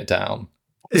sucking it down.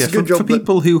 It's Yeah, a good for job that-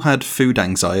 people who had food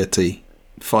anxiety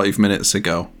 5 minutes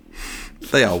ago,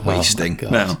 they are wasting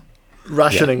God. now.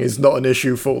 Rationing is not an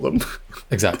issue for them.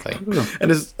 Exactly. And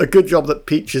it's a good job that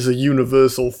peach is a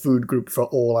universal food group for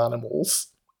all animals.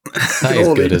 That is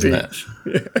All good, eat isn't it?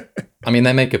 peach. I mean,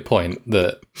 they make a point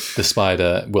that the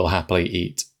spider will happily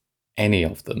eat any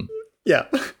of them. Yeah.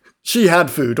 She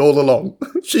had food all along.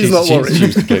 She's not worried. She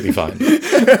was completely fine.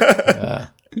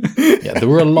 Yeah, there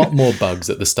were a lot more bugs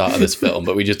at the start of this film,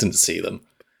 but we just didn't see them.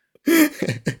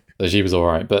 So she was all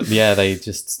right. But yeah, they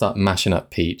just start mashing up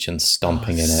Peach and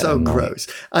stomping in it. So and, like, gross.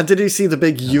 And did you see the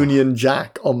big Union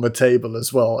Jack on the table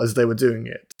as well as they were doing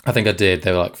it? I think I did.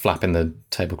 They were like flapping the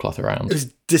tablecloth around. It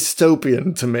was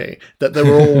dystopian to me that they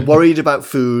were all worried about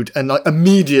food and like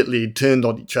immediately turned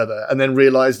on each other and then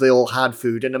realized they all had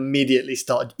food and immediately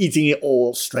started eating it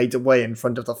all straight away in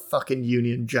front of the fucking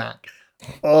Union Jack.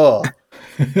 Oh,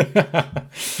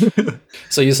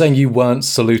 So you're saying you weren't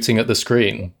saluting at the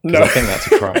screen? 'Cause No. I think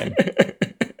that's a crime.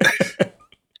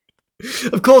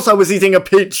 of course I was eating a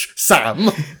peach, Sam.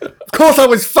 Of course I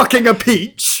was fucking a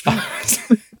peach. I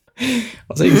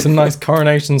was eating some nice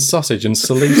coronation sausage and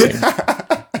saluting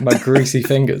my greasy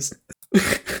fingers.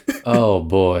 Oh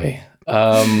boy.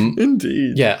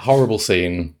 Indeed. Yeah, horrible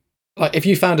scene. Like if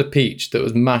you found a peach that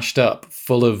was mashed up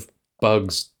full of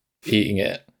bugs eating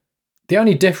it, the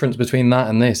only difference between that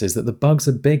and this is that the bugs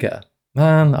are bigger.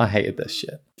 Man, I hated this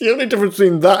shit. The only difference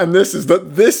between that and this is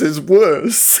that this is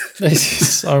worse. This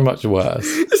is so much worse.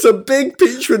 It's a big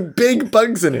peach with big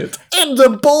bugs in it. And a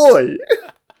boy!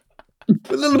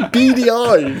 With little beady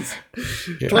eyes.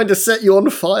 Yeah. Trying to set you on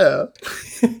fire.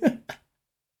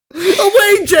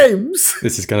 Away, James!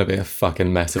 This is going to be a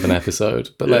fucking mess of an episode,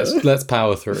 but let's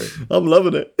power through. I'm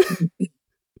loving it.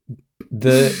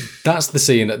 That's the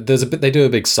scene. There's a bit. They do a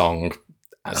big song,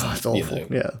 as Oh, it's you awful. know,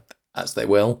 Yeah. as they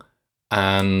will,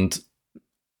 and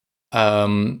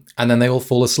then they all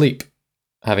fall asleep,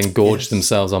 having gorged Yes.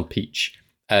 themselves on Peach.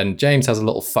 And James has a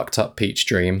little fucked up Peach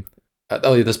dream.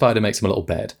 The spider makes him a little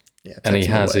bed, Yeah, and he takes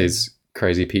me has away. his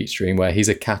crazy Peach dream where he's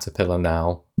a caterpillar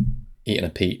now, eating a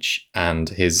peach,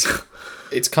 and it's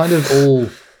kind of all.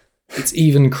 It's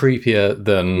even creepier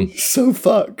than. So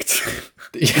fucked.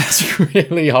 It's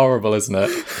really horrible, isn't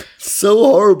it? So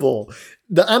horrible.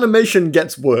 The animation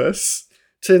gets worse.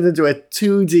 Turns into a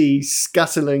 2D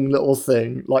scuttling little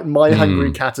thing, like My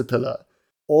Hungry Caterpillar.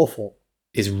 Awful.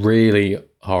 Is really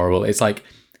horrible. It's like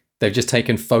they've just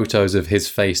taken photos of his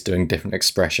face doing different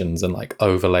expressions and like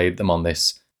overlaid them on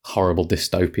this horrible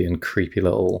dystopian creepy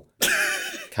little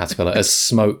caterpillar. A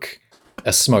smoke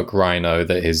rhino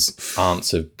that his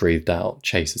aunts have breathed out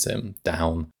chases him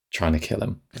down, trying to kill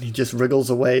him. And he just wriggles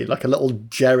away like a little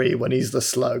Jerry when he's the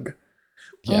slug.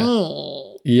 Yeah.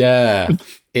 Oh. Yeah.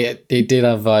 It did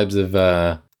have vibes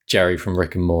of Jerry from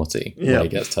Rick and Morty when he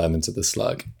gets turned into the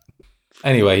slug.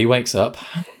 Anyway, he wakes up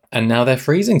and now they're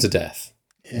freezing to death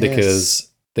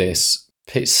because this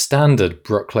standard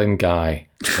Brooklyn guy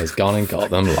has gone and got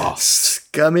them lost.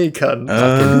 Scummy cunt.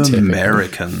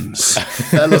 Americans.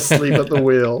 Fell asleep at the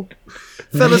wheel.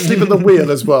 Fell asleep at the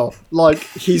wheel as well. Like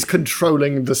he's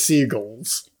controlling the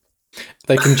seagulls.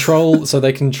 They control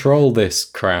this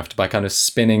craft by kind of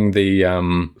spinning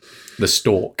the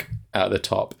stalk at the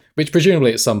top, which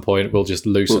presumably at some point will just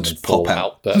loosen and fall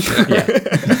out. But yeah,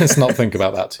 let's not think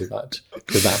about that too much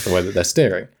because that's the way that they're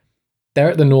steering.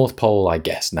 They're at the North Pole, I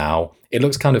guess, now. It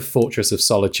looks kind of Fortress of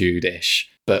Solitude-ish,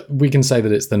 but we can say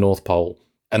that it's the North Pole,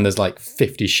 and there's like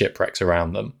 50 shipwrecks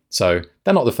around them. So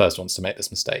they're not the first ones to make this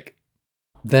mistake.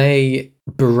 They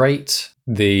berate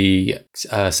the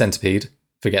centipede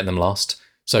for getting them lost.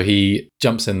 So he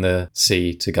jumps in the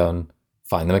sea to go and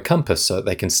find them a compass so that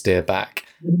they can steer back.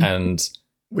 And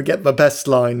we get the best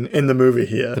line in the movie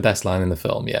here. The best line in the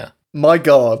film, yeah. My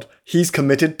God, he's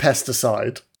committed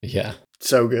pesticide. Yeah.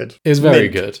 So good. It's very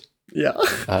good. Yeah.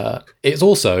 It's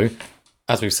also,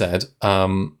 as we've said,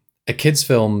 a kid's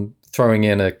film throwing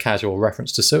in a casual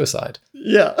reference to suicide.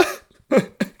 Yeah.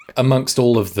 Amongst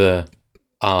all of the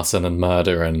arson and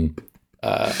murder and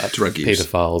drug use.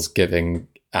 Pedophiles giving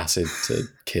acid to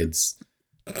kids.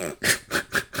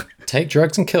 Take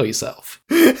drugs and kill yourself.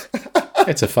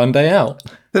 It's a fun day out.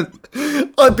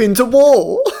 I've been to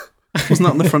war. Wasn't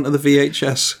that on the front of the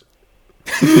VHS?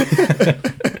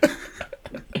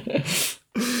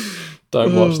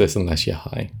 Don't watch this unless you're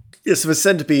high. Yeah, so the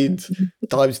centipede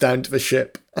dives down to the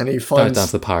ship and he Dives finds... down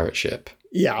to the pirate ship.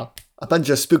 Yeah, a bunch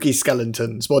of spooky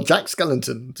skeletons. Well, Jack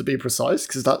Skellington, to be precise,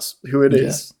 because that's who it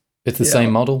is. It's the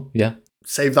same model, yeah.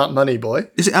 Save that money, boy.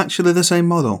 Is it actually the same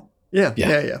model? Yeah.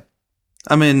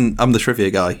 I mean, I'm the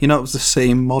trivia guy. You know, it was the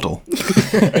same model.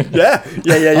 Yeah.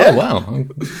 Oh, wow.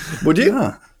 Would you?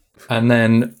 Yeah. And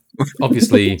then,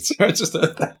 obviously... Sorry, I just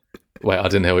heard that. Wait, I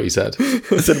didn't hear what you said.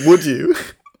 I said, would you?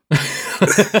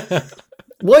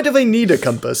 Why do they need a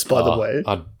compass, by the way?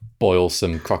 I'd boil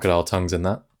some crocodile tongues in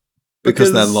that.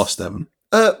 Because they're lost, Evan.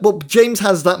 Well, James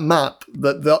has that map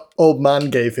that the old man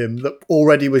gave him that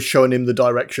already was showing him the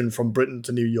direction from Britain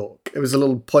to New York. It was a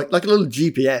little point, like a little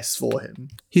GPS for him.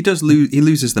 He does he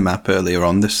loses the map earlier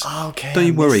on this. Okay. Don't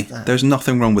you worry. There's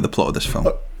nothing wrong with the plot of this film.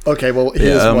 Okay, well,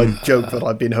 here's my joke that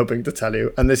I've been hoping to tell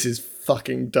you, and this is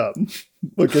fucking dumb.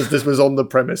 Because this was on the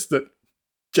premise that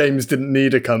James didn't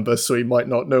need a compass, so he might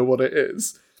not know what it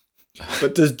is.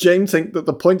 But does James think that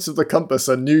the points of the compass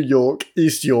are New York,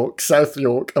 East York, South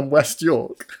York, and West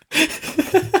York?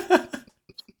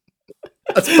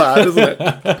 That's bad, isn't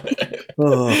it?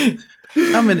 Oh.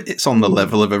 I mean, it's on the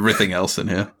level of everything else in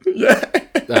here. Yeah.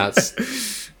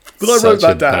 That's but I wrote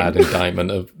that down. Bad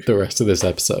indictment of the rest of this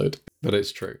episode, but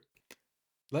it's true.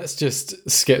 Let's just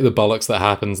skip the bollocks that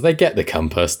happens. They get the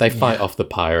compass, they fight off the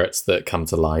pirates that come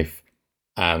to life,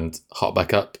 and hop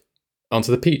back up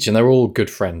onto the beach, and they're all good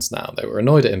friends now. They were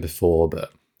annoyed at him before,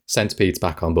 but Centipede's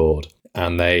back on board,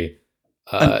 and they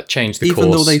change the course.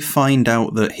 Even though they find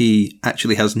out that he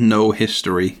actually has no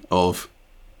history of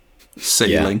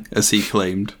sailing, as he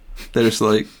claimed, they're just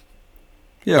like,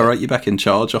 yeah, all right, you're back in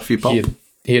charge, off you pop.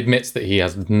 He admits that he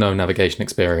has no navigation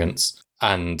experience,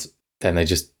 and then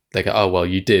they go, oh, well,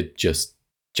 you did just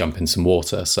jump in some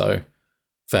water, so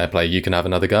fair play, you can have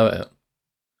another go at it.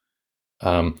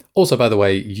 Also, by the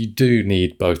way, you do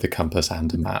need both a compass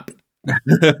and a map.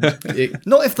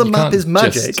 Not if the map is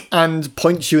magic and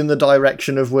points you in the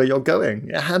direction of where you're going.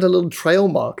 It had a little trail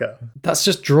marker. That's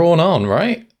just drawn on,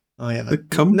 right? Oh yeah, the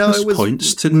compass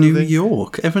points to New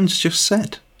York. Evan's just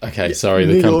said. Okay, sorry,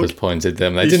 the compass pointed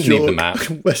them. They didn't need the map.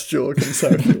 West York and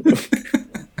South York.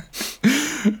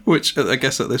 Which, I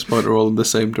guess at this point, are all in the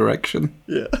same direction.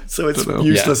 Yeah, so it's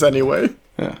useless anyway.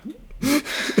 Yeah.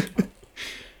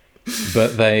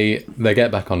 But they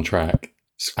get back on track,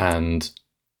 and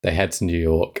they head to New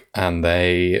York, and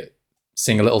they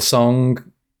sing a little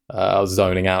song. I was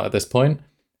zoning out at this point.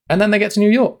 And then they get to New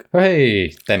York.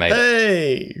 Hooray! They made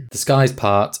it. The skies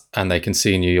part, and they can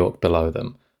see New York below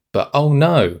them. But oh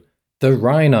no, the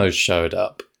rhinos showed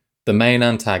up. The main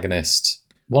antagonist,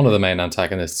 one of the main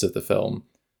antagonists of the film,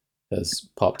 has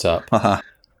popped up.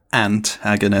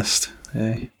 Antagonist.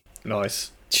 Hey.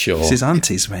 Nice. Sure. It's his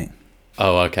aunties, mate.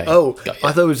 Oh, okay. Oh,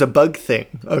 I thought it was a bug thing.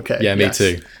 Okay. Yeah, me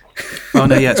too. Oh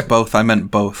no, yeah, it's both. I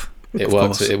meant both. It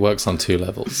works on two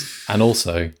levels. And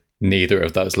also, neither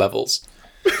of those levels.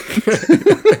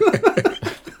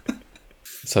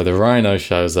 So the rhino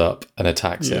shows up and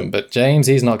attacks him. But James,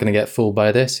 he's not going to get fooled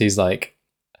by this. He's like,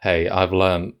 hey, I've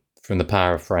learned from the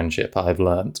power of friendship, I've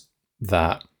learned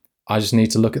that I just need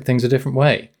to look at things a different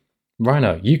way.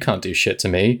 Rhino, you can't do shit to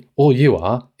me. All you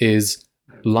are is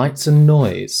lights and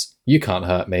noise. You can't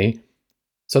hurt me.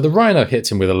 So the rhino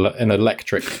hits him with an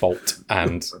electric bolt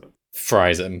and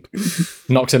fries him,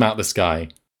 knocks him out the sky.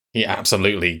 He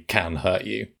absolutely can hurt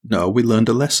you. No, we learned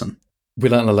a lesson. We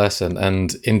learned a lesson,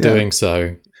 and in doing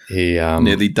so, he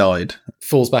nearly died.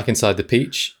 Falls back inside the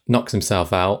peach, knocks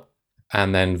himself out,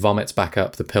 and then vomits back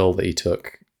up the pill that he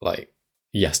took, like,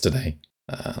 yesterday.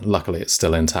 Luckily, it's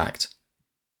still intact,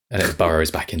 and it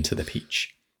burrows back into the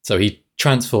peach. So he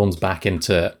transforms back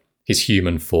into his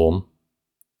human form.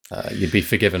 You'd be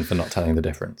forgiven for not telling the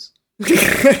difference.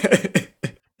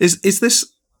 Is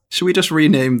this... Should we just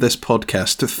rename this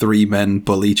podcast to 3 Men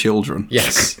Bully Children?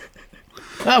 Yes.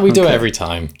 We do it every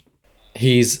time.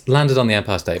 He's landed on the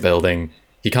Empire State Building.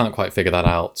 He can't quite figure that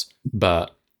out,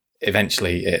 but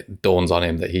eventually it dawns on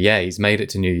him that he's made it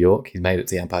to New York. He's made it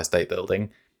to the Empire State Building.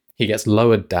 He gets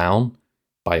lowered down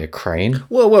by a crane.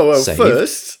 Whoa. Saved.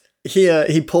 First,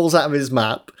 he pulls out of his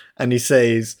map and he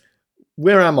says,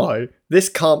 where am I? This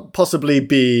can't possibly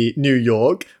be New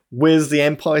York. Where's the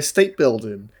Empire State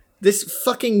Building? This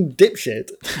fucking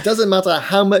dipshit, doesn't matter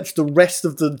how much the rest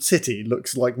of the city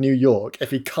looks like New York,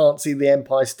 if he can't see the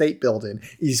Empire State Building,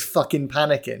 he's fucking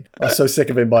panicking. I'm so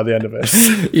sick of him by the end of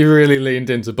it. You really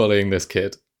leaned into bullying this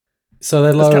kid. So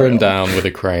they lower him down with a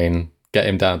crane, get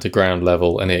him down to ground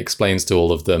level, and he explains to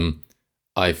all of them,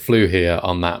 I flew here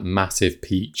on that massive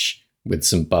peach with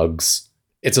some bugs.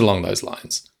 It's along those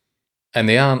lines. And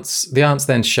the aunts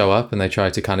then show up and they try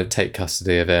to kind of take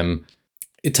custody of him.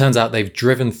 It turns out they've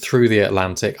driven through the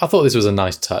Atlantic. I thought this was a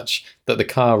nice touch, that the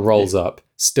car rolls up,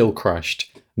 still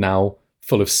crushed, now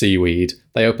full of seaweed.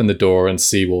 They open the door and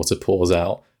seawater pours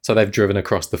out. So they've driven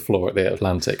across the floor at the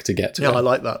Atlantic to get to him. I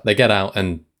like that. They get out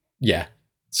and,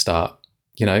 start,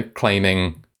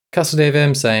 claiming custody of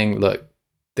him, saying, look,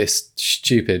 this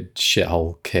stupid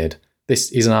shithole kid,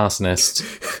 he's an arsonist.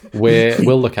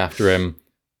 We'll look after him.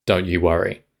 Don't you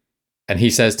worry. And he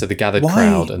says to the gathered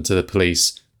crowd and to the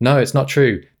police, no, it's not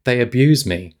true. They abuse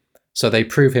me. So they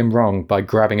prove him wrong by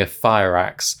grabbing a fire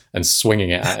axe and swinging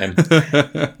it at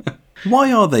him.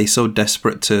 Why are they so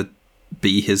desperate to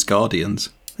be his guardians?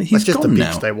 He's That's just the gone beach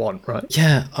now. they want, right?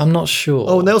 Yeah, I'm not sure.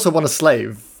 Oh, and they also want a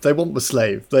slave. They want the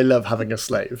slave. They love having a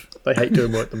slave. They hate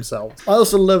doing work themselves. I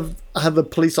also love how the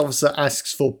police officer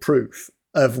asks for proof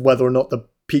of whether or not the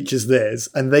peach is theirs,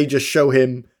 and they just show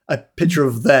him a picture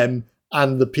of them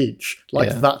and the peach.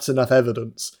 That's enough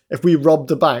evidence. If we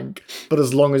robbed a bank, but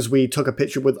as long as we took a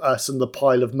picture with us and the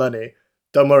pile of money,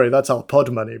 don't worry, that's our pod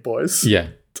money, boys. Yeah.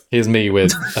 Here's me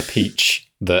with a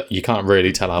peach that you can't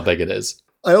really tell how big it is.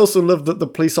 I also love that the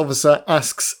police officer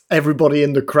asks everybody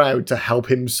in the crowd to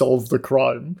help him solve the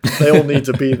crime. They all need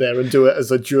to be there and do it as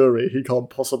a jury. He can't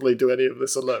possibly do any of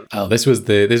this alone. Oh, this was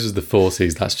the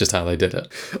 40s. That's just how they did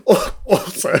it.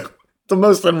 Also, the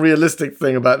most unrealistic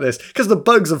thing about this, because the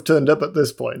bugs have turned up at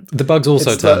this point. The bugs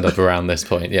also turned up around this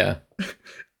point, yeah.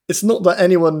 It's not that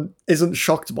anyone isn't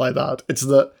shocked by that. It's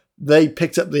that they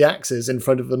picked up the axes in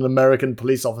front of an American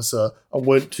police officer and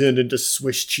weren't turned into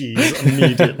Swiss cheese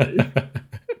immediately.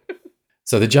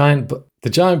 So the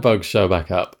giant bugs show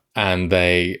back up, and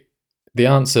the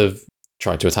aunts have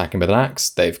tried to attack him with an axe.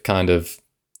 They've kind of,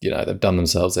 they've done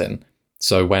themselves in.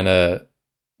 So when a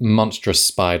monstrous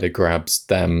spider grabs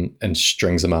them and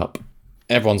strings them up,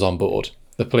 everyone's on board.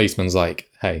 The policeman's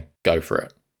like, hey, go for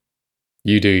it.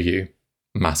 You do you,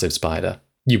 massive spider.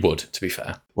 You would, to be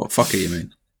fair. What fucker you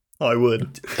mean? I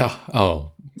would.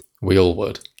 Oh, we all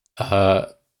would.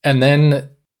 And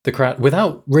then the crowd,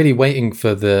 without really waiting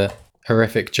for the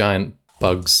horrific giant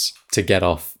bugs to get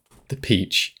off the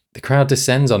peach, the crowd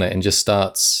descends on it and just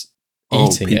starts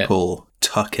eating it. People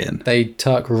tuck in. They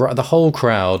tuck, the whole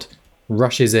crowd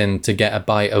rushes in to get a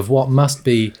bite of what must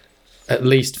be at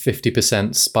least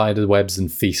 50% spider webs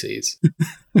and feces.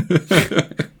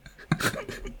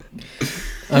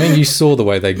 I mean, you saw the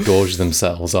way they gorged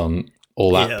themselves on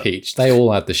all that peach. They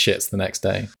all had the shits the next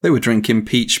day. They were drinking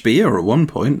peach beer at one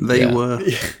point. They were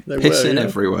pissing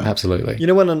everywhere. Absolutely. You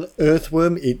know when an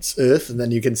earthworm eats earth and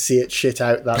then you can see it shit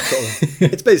out that sort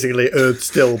of... It's basically earth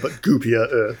still, but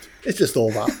goopier earth. It's just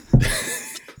all that.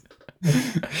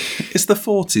 It's the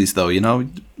 40s, though,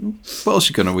 What else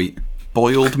are you going to eat?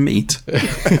 Boiled meat?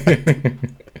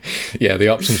 Yeah, the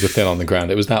options were thin on the ground.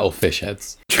 It was that or fish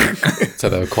heads. So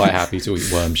they were quite happy to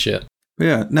eat worm shit.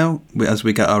 Yeah, now, as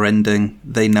we get our ending,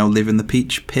 they now live in the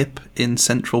peach pip in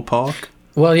Central Park.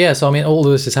 Well, yeah, so I mean, all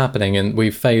of this is happening, and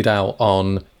we fade out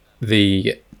on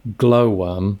the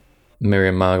glowworm,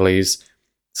 Miriam Margolyes,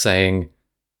 saying,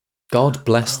 "God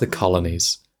bless the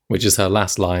colonies," which is her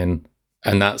last line,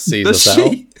 and that sees Does us she?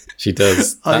 out. She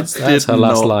does. That's her did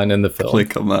last not line in the film.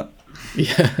 Click on that.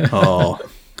 Yeah. Oh,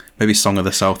 maybe Song of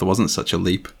the South. There wasn't such a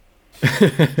leap.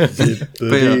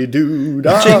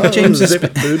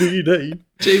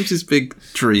 James's big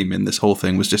dream in this whole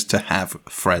thing was just to have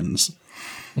friends.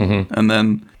 Mm-hmm. And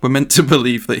then we're meant to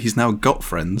believe that he's now got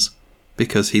friends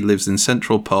because he lives in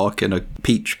Central Park in a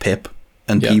peach pip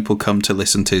and people come to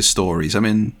listen to his stories. I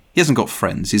mean, he hasn't got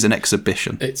friends. He's an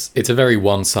exhibition. It's a very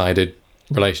one-sided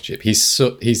relationship. He's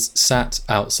sat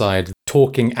outside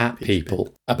talking at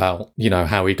people about,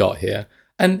 how he got here.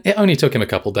 And it only took him a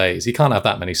couple days. He can't have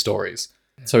that many stories.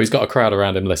 So he's got a crowd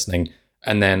around him listening.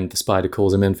 And then the spider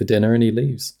calls him in for dinner and he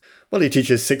leaves. Well, he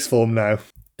teaches sixth form now.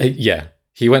 Yeah.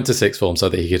 He went to sixth form so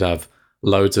that he could have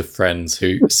loads of friends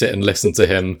who sit and listen to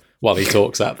him while he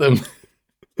talks at them.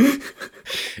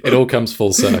 It all comes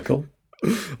full circle.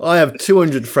 I have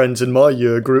 200 friends in my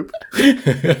year group.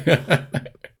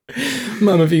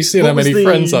 Mum, have you seen how many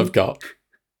friends I've got?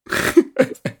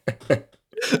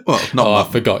 Well, not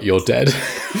I forgot you're dead.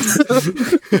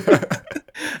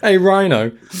 Hey,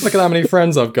 Rhino, look at how many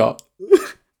friends I've got.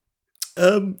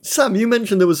 Sam, you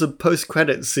mentioned there was a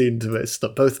post-credit scene to this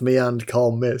that both me and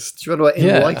Carl missed. Do you want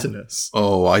to enlighten us?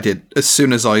 Oh, I did. As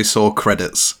soon as I saw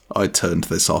credits, I turned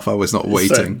this off. I was not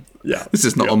waiting. Same. Yeah. This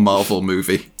is not a Marvel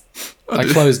movie. I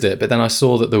closed it, but then I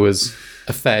saw that there was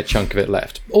a fair chunk of it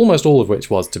left. Almost all of which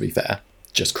was, to be fair,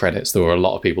 just credits. There were a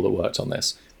lot of people that worked on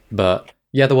this. But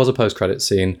yeah, there was a post-credit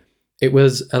scene. It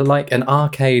was like an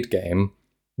arcade game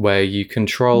where you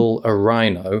control a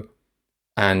rhino,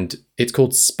 and it's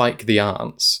called Spike the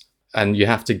Ants, and you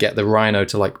have to get the rhino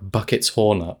to like buck its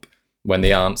horn up when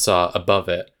the ants are above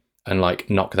it and like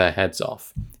knock their heads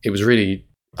off. It was really,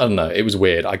 I don't know, it was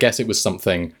weird. I guess it was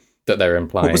something that they were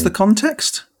implying. What was the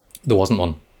context? There wasn't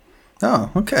one.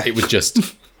 Oh, okay. It was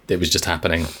just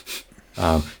happening.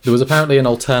 There was apparently an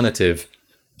alternative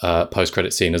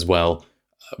post-credit scene as well,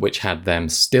 which had them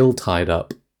still tied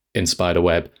up in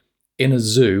spiderweb in a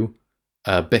zoo,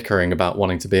 bickering about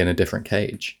wanting to be in a different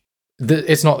cage.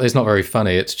 It's not very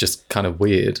funny. It's just kind of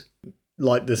weird.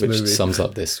 Like this which movie. Sums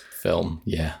up this film.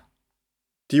 Yeah.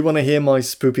 Do you want to hear my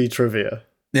spoopy trivia?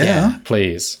 Yeah.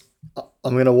 Please.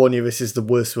 I'm going to warn you, this is the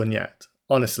worst one yet.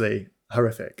 Honestly,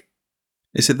 horrific.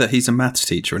 Is it that he's a maths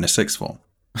teacher in a sixth form?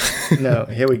 No,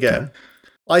 here we go.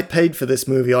 I paid for this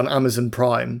movie on Amazon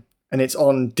Prime, and it's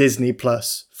on Disney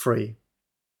Plus free.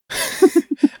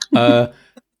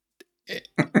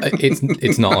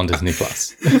 It's not on Disney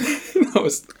Plus.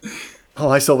 Oh,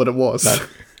 I saw what it was. No.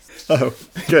 Oh,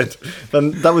 good.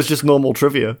 Then that was just normal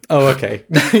trivia. Oh, okay.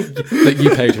 That you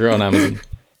paid for it on Amazon.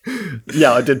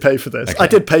 Yeah, I did pay for this. Okay. I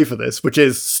did pay for this, which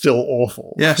is still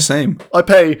awful. Yeah, same. I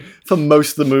pay for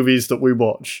most of the movies that we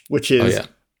watch, which is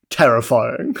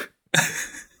terrifying.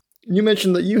 You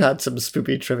mentioned that you had some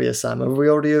spooky trivia, Sam. Have we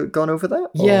already gone over that?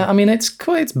 Or? Yeah, I mean, it's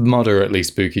quite moderately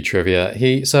spooky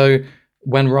trivia. So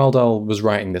when Roald Dahl was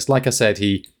writing this, like I said,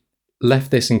 he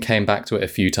left this and came back to it a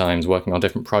few times, working on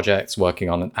different projects, working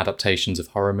on adaptations of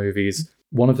horror movies.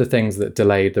 One of the things that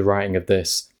delayed the writing of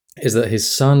this is that his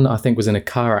son, I think, was in a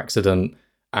car accident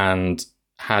and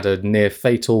had a near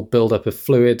fatal buildup of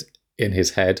fluid in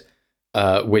his head,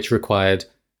 which required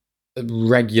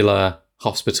regular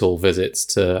hospital visits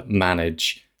to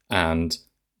manage and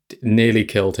nearly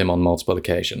killed him on multiple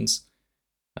occasions.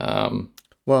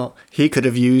 Well, he could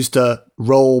have used a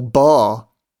roll bar.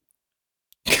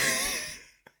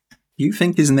 You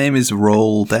think his name is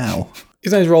Roald Dahl?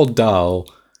 His name's Roald Dahl.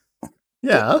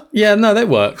 Yeah. Yeah, no, that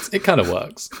works. It kind of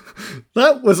works.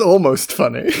 That was almost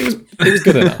funny. It was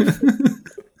good enough.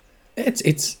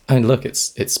 I mean, look,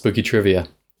 it's spooky trivia.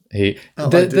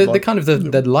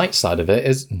 The light side of it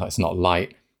is, no, it's not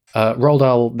light. Roald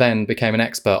Dahl then became an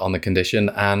expert on the condition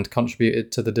and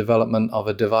contributed to the development of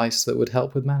a device that would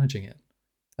help with managing it.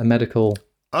 A medical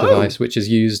device which has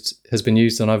been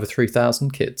used on over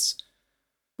 3,000 kids.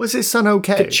 Was his son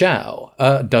okay?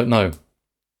 Ka-chow. Don't know.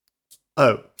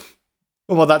 Oh.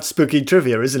 Well, that's spooky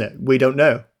trivia, isn't it? We don't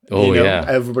know. Oh, yeah.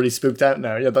 Everybody's spooked out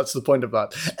now. Yeah, that's the point of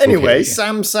that. Anyway,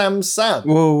 Sam.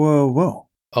 Whoa.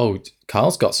 Oh,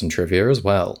 Carl's got some trivia as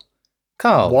well.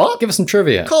 Carl, what? Give us some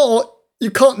trivia. Carl, you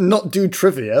can't not do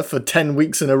trivia for 10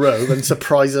 weeks in a row and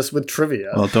surprise us with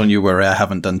trivia. Well, don't you worry, I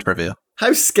haven't done trivia.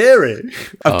 How scary.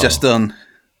 I've just done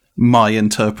my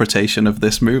interpretation of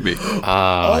this movie.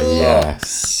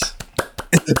 Yes.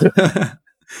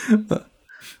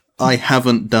 I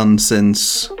haven't done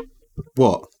since,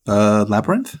 what,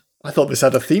 Labyrinth? I thought this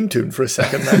had a theme tune for a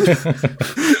second then.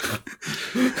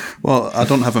 Well, I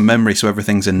don't have a memory, so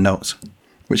everything's in notes,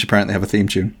 which apparently have a theme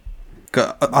tune.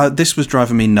 This was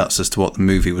driving me nuts as to what the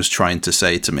movie was trying to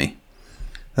say to me.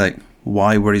 Like,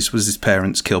 why was his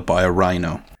parents killed by a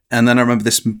rhino? And then I remember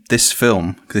this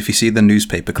film, because if you see the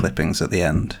newspaper clippings at the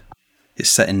end, it's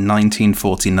set in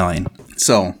 1949.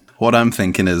 So, what I'm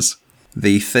thinking is,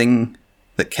 the thing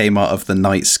that came out of the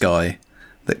night sky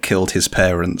that killed his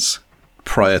parents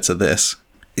prior to this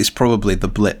is probably the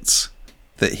Blitz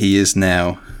that he is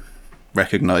now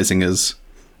recognizing as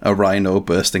a rhino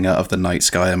bursting out of the night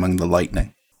sky among the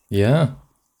lightning. Yeah.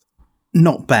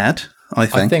 Not bad, I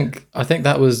think. I think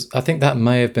that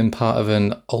may have been part of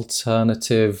an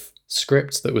alternative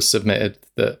script that was submitted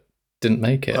that didn't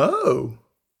make it. Oh.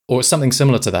 Or something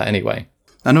similar to that anyway.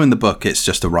 I know in the book it's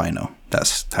just a rhino.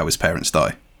 That's how his parents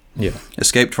die. Yeah.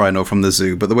 Escaped rhino from the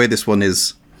zoo, but the way this one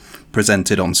is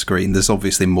presented on screen, there's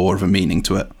obviously more of a meaning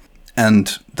to it.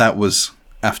 And that was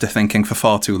after thinking for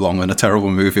far too long on a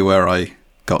terrible movie where I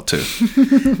got to.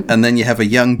 And then you have a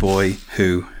young boy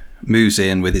who moves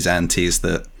in with his aunties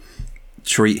that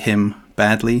treat him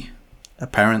badly.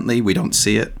 Apparently, we don't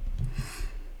see it.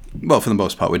 Well, for the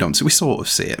most part, we don't see. We sort of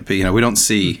see it, but we don't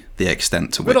see the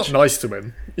extent to which. We're not nice to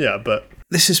him. Yeah, but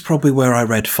this is probably where I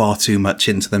read far too much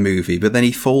into the movie. But then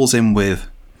he falls in with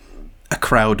a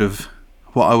crowd of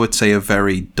what I would say are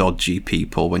very dodgy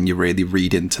people when you really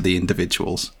read into the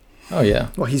individuals. Oh yeah.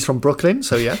 Well, he's from Brooklyn,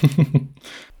 so yeah.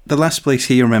 The last place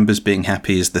he remembers being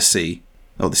happy is the sea,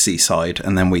 or the seaside,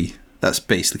 and then that's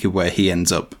basically where he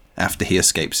ends up after he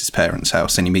escapes his parents'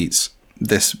 house, and he meets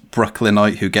this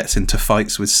Brooklynite who gets into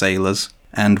fights with sailors,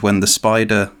 and when the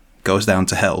spider goes down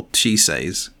to help, she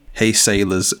says, "Hey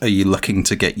sailors, are you looking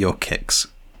to get your kicks?"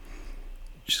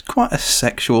 Which is quite a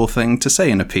sexual thing to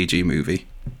say in a PG movie.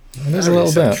 There's a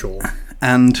little bit.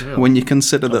 And when you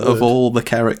consider that of all the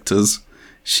characters,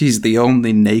 she's the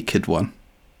only naked one.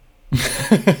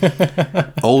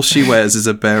 All she wears is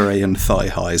a beret and thigh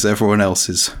highs. Everyone else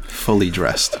is fully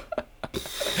dressed.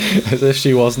 As if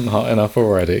she wasn't hot enough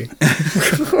already.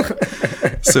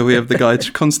 So we have the guy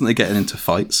constantly getting into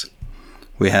fights.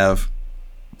 We have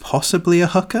possibly a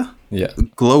hooker. Yeah.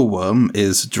 Glowworm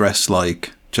is dressed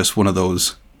like just one of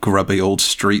those grubby old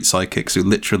street psychics who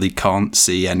literally can't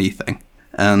see anything.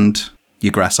 And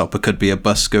your grasshopper could be a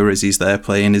busker as he's there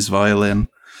playing his violin.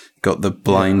 Got the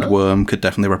blind worm, could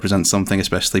definitely represent something,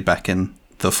 especially back in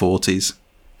the 40s.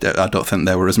 I don't think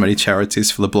there were as many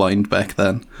charities for the blind back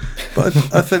then. But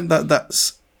I think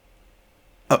that's...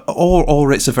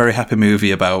 Or it's a very happy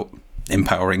movie about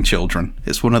empowering children.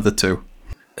 It's one of the two.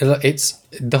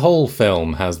 The whole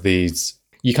film has these...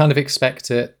 You kind of expect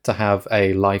it to have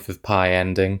a Life of Pi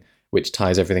ending, which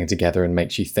ties everything together and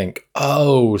makes you think,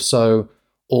 oh, so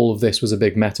all of this was a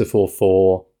big metaphor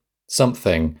for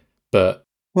something. But,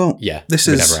 well, yeah, we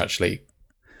never actually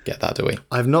get that, do we?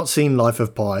 I've not seen Life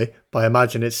of Pi, but I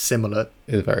imagine it's similar.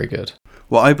 It's very good.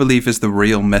 What I believe is the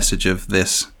real message of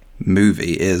this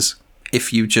movie is,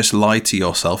 if you just lie to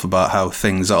yourself about how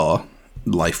things are,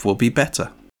 life will be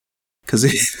better. Because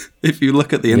if you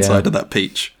look at the inside of that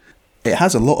peach... It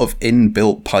has a lot of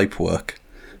inbuilt pipework,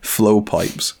 flow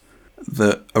pipes,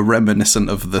 that are reminiscent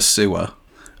of the sewer,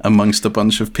 amongst a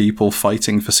bunch of people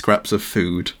fighting for scraps of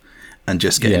food and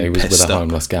just getting pissed up. Yeah, he was with a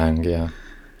homeless gang, yeah.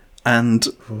 And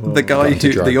the guy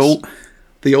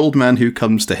the old man who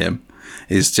comes to him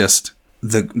is just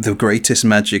the greatest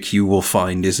magic you will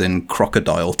find is in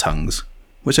crocodile tongues,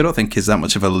 which I don't think is that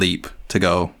much of a leap to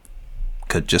go.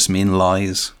 Could just mean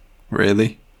lies,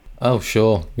 really. Oh,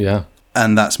 sure, yeah.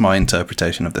 And that's my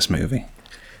interpretation of this movie.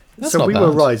 So we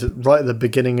were right at the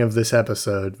beginning of this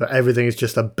episode that everything is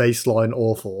just a baseline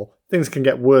awful. Things can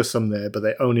get worse from there, but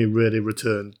they only really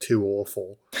return to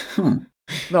awful.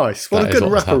 Nice. What a good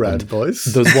wraparound, boys.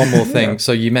 There's one more thing.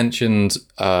 So you mentioned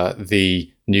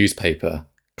the newspaper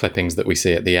clippings that we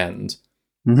see at the end.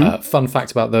 Mm-hmm. Fun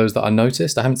fact about those that I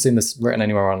noticed, I haven't seen this written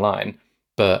anywhere online,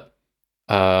 but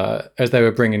as they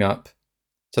were bringing up,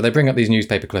 so they bring up these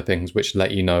newspaper clippings which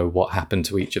let you know what happened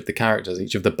to each of the characters,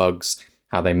 each of the bugs,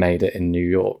 how they made it in New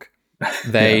York.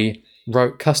 They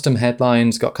wrote custom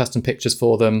headlines, got custom pictures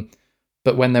for them,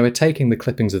 but when they were taking the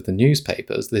clippings of the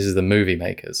newspapers, this is the movie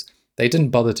makers, they didn't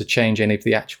bother to change any of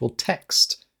the actual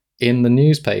text in the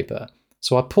newspaper.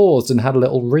 So I paused and had a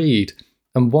little read,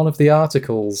 and one of the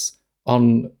articles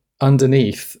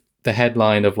underneath the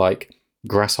headline of like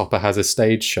Grasshopper has a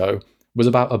stage show was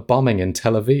about a bombing in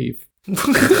Tel Aviv.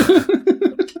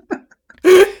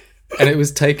 And it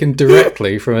was taken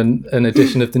directly from an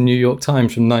edition of the New York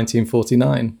Times from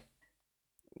 1949.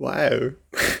 Wow.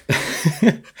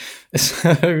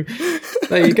 So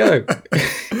there you go.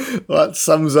 That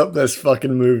sums up this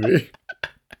fucking movie.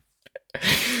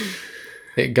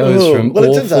 It goes from well,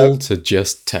 it turns awful out- to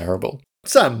just terrible.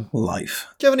 Sam, Life.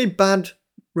 do you have any bad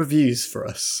reviews for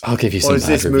us? I'll give you some Or has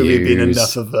bad this movie been reviews.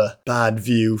 enough of a bad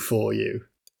view for you?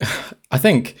 I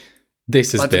think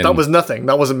this has been... That was nothing.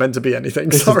 That wasn't meant to be anything.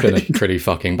 This Sorry. has been a pretty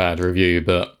fucking bad review,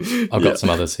 but I've got some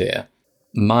others here.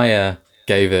 Maya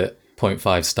gave it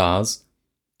 0.5 stars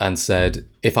and said,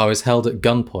 if I was held at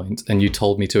gunpoint and you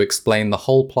told me to explain the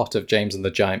whole plot of James and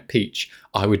the Giant Peach,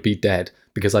 I would be dead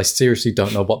because I seriously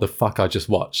don't know what the fuck I just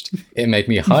watched. It made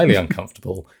me highly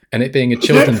uncomfortable, and it being a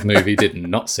children's movie did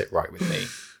not sit right with me.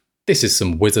 This is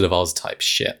some Wizard of Oz type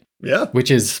shit. Yeah.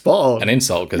 Which is spot on. an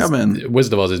insult because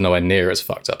Wizard of Oz is nowhere near as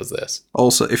fucked up as this.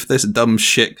 Also, if this dumb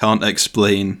shit can't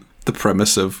explain the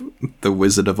premise of the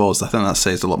Wizard of Oz, I think that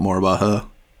says a lot more about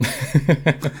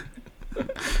her.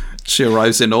 She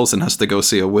arrives in Oz and has to go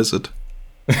see a wizard.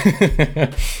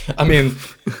 I mean,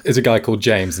 there's a guy called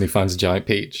James and he finds a giant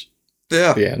peach.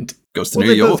 Yeah. At the end. Goes to Well, New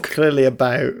they're York. both clearly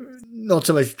about not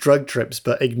so much drug trips,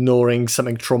 but ignoring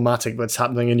something traumatic that's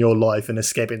happening in your life and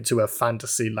escaping to a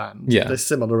fantasy land. Yeah. They're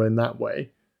similar in that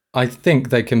way. I think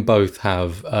they can both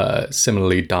have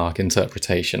similarly dark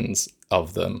interpretations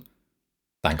of them,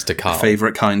 thanks to Carl.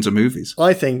 Favourite kinds of movies.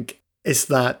 I think it's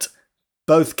that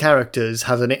both characters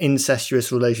have an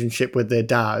incestuous relationship with their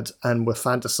dad, and we're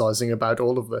fantasizing about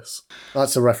all of this.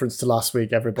 That's a reference to last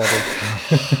week, everybody.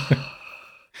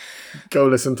 Go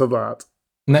listen to that.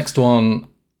 Next one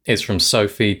is from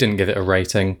Sophie, didn't give it a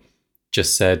rating,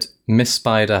 just said, Miss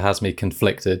Spider has me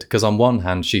conflicted, because on one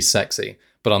hand she's sexy,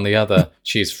 but on the other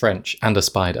she's French and a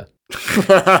spider.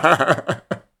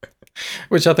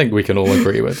 Which I think we can all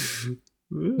agree with.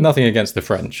 Nothing against the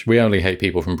French. We only hate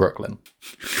people from Brooklyn.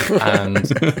 And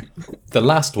the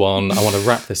last one, I want to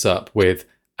wrap this up with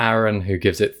Aaron, who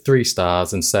gives it 3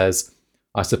 stars and says,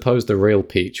 I suppose the real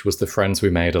peach was the friends we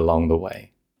made along the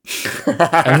way.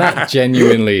 And that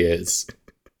genuinely is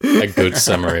a good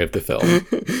summary of the film.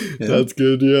 Yeah. That's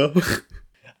good, yeah.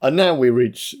 And now we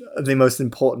reach the most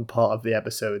important part of the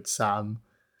episode, Sam.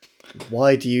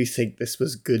 Why do you think this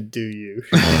was good, do you?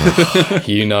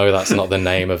 You know that's not the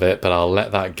name of it, but I'll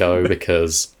let that go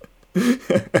because,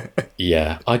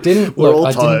 yeah. I didn't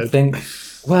think,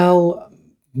 well,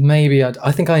 maybe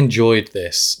I think I enjoyed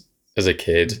this as a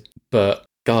kid, but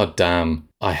god damn,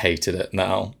 I hated it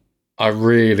now. I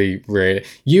really, really...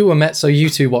 So you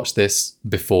two watched this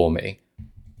before me,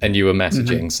 and you were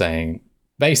messaging saying,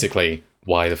 basically,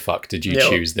 why the fuck did you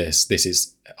choose this? This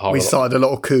is horrible. We started a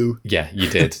little coup. Yeah, you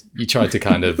did. You tried to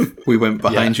kind of... We went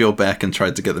behind your back and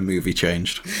tried to get the movie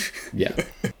changed. Yeah.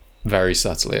 Very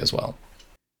subtly as well.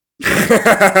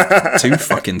 Too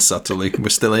fucking subtly. We're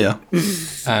still here.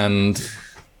 And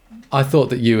I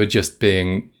thought that you were just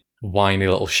being whiny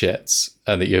little shits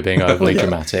and that you were being overly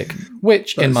dramatic,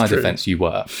 which in my defense you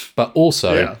were. But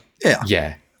also,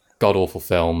 yeah, god-awful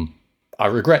film. I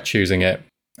regret choosing it.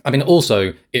 I mean,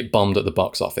 also, it bombed at the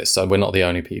box office, so we're not the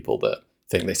only people that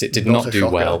think this. It did not do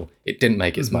well. It didn't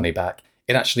make its money back.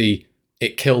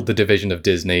 It killed the division of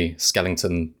Disney,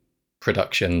 Skellington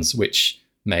Productions, which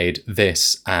made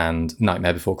this and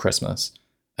Nightmare Before Christmas.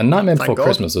 And Nightmare Before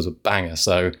Christmas was a banger,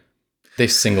 so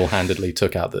this single-handedly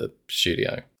took out the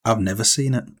studio. I've never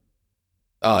seen it.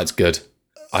 Oh, it's good,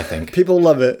 I think. People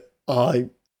love it.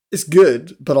 It's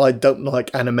good, but I don't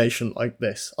like animation like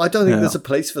this. I don't think there's a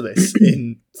place for this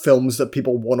in films that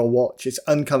people want to watch. It's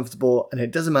uncomfortable, and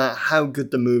it doesn't matter how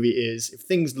good the movie is. If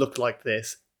things look like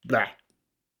this, blah.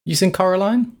 You seen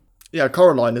Coraline? Yeah,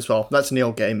 Coraline as well. That's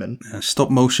Neil Gaiman. Stop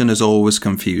motion has always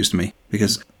confused me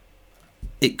because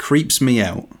it creeps me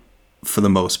out for the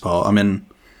most part. I mean,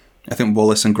 I think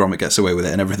Wallace and Gromit gets away with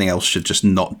it, and everything else should just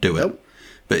not do it. Nope.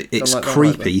 But it's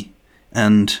creepy,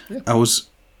 and I was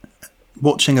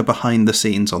watching a behind the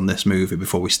scenes on this movie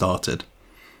before we started,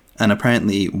 and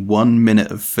apparently 1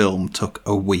 minute of film took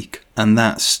a week, and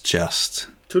that's just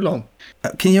too long.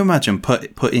 Can you imagine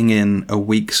putting in a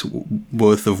week's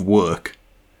worth of work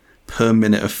per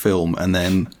minute of film and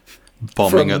then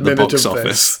bombing at the box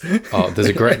office? Oh, there's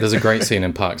a great scene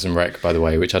in Parks and Rec, by the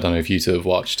way, which I don't know if you two have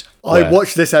watched. I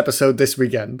watched this episode this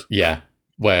weekend. Yeah,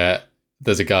 where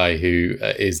there's a guy who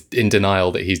is in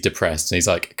denial that he's depressed, and he's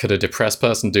like, could a depressed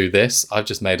person do this? I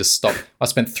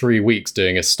spent 3 weeks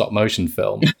doing a stop motion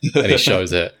film, and he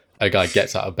shows it. A guy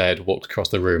gets out of bed, walks across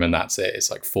the room, and that's it. It's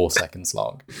like 4 seconds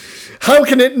long. How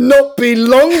can it not be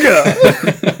longer?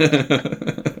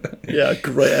 Yeah,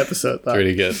 great episode. That.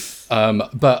 Really good.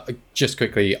 But just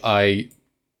quickly,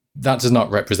 that does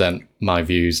not represent my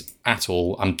views at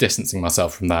all. I'm distancing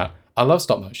myself from that. I love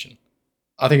stop motion.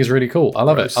 I think it's really cool. I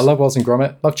love it. I love Wallace and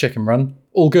Gromit. Love Chicken Run.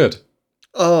 All good.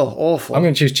 Oh, awful. I'm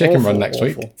going to choose Chicken Run next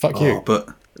awful. week. Fuck you. But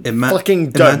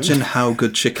Fucking don't. imagine how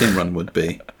good Chicken Run would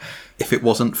be if it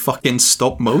wasn't fucking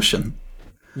stop motion.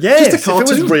 Yes, Just a if it was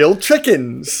cartoon. real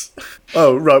chickens.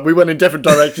 Oh, right, we went in different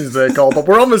directions there, Carl, but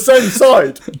we're on the same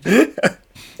side.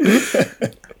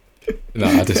 No,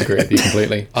 I disagree with you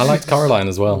completely. I liked Coraline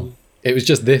as well. It was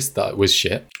just this that was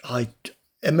shit.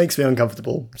 It makes me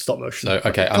uncomfortable, stop motion. So,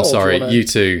 okay, I'm Carl, sorry. do you wanna- You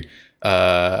two,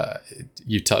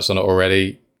 you touched on it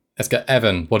already. Let's go.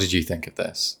 Evan, what did you think of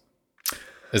this?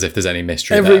 As if there's any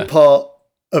mystery Every there. part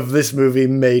of this movie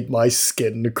made my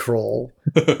skin crawl.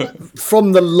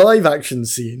 From the live action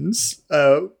scenes,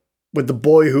 with the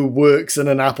boy who works in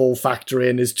an apple factory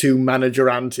and his two manager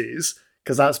aunties,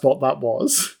 because that's what that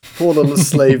was. Poor little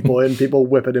slave boy and people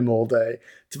whipping him all day,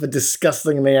 to the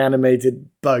disgustingly animated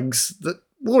bugs that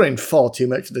were in far too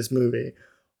much of this movie.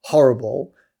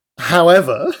 Horrible.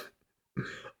 However,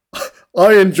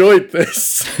 I enjoyed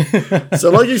this. So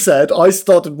like you said, I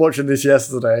started watching this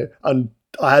yesterday and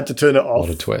I had to turn it off. What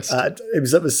a twist. It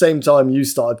was at the same time you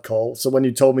started, Cole. So when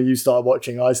you told me you started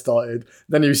watching, I started.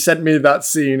 Then you sent me that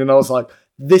scene and I was like,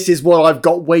 this is what I've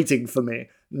got waiting for me.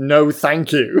 No,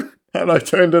 thank you. And I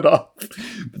turned it off.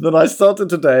 But then I started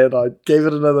today and I gave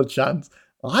it another chance.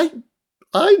 I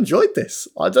enjoyed this.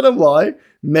 I don't know why.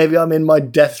 Maybe I'm in my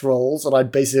death rolls and I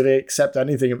basically accept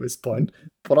anything at this point.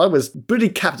 But I was pretty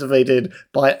captivated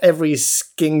by every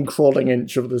skin-crawling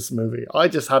inch of this movie. I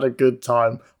just had a good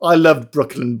time. I loved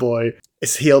Brooklyn Boy.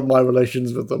 It's healed my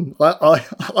relations with them.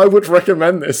 I would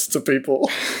recommend this to people.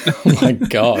 Oh my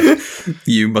God.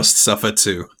 You must suffer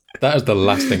too. That was the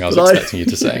last thing I was But expecting you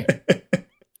to say.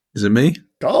 Is it me?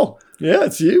 Oh, yeah,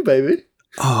 it's you, baby.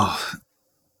 Oh,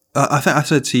 I think I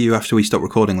said to you after we stopped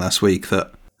recording last week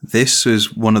that this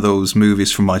was one of those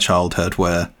movies from my childhood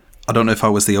where I don't know if I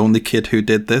was the only kid who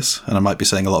did this, and I might be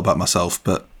saying a lot about myself,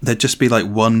 but there'd just be like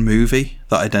one movie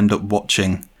that I'd end up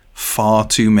watching far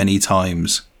too many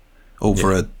times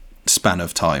over a span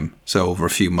of time. So over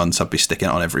a few months, I'd be sticking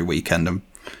it on every weekend, and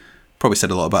probably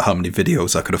said a lot about how many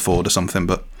videos I could afford or something,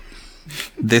 but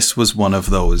this was one of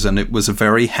those, and it was a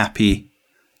very happy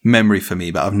memory for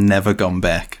me, but I've never gone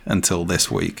back until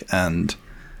this week, and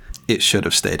it should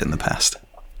have stayed in the past.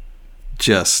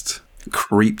 Just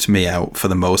creeped me out for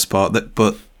the most part,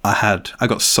 but I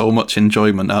got so much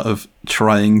enjoyment out of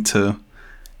trying to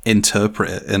interpret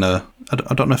it in I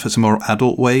don't know if it's a more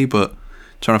adult way, but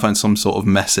trying to find some sort of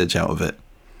message out of it.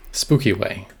 Spooky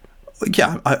way.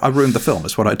 Yeah, I ruined the film,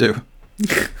 is what I do.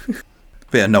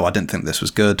 But yeah, no, I didn't think this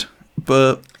was good.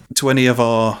 But to any of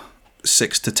our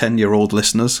 6 to 10-year-old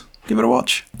listeners, give it a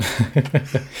watch.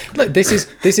 Look, this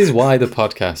is why the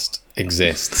podcast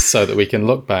exists, so that we can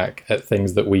look back at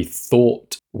things that we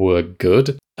thought were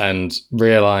good and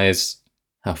realize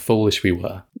how foolish we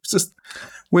were. It's just,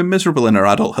 we're miserable in our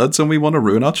adulthoods and we want to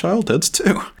ruin our childhoods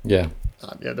too. Yeah.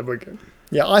 Yeah, there we go.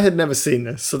 Yeah, I had never seen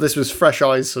this, so this was fresh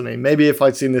eyes for me. Maybe if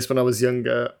I'd seen this when I was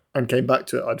younger and came back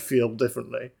to it, I'd feel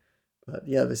differently. But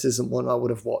yeah, this isn't one I would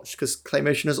have watched, because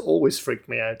claymation has always freaked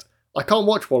me out. I can't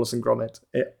watch Wallace and Gromit.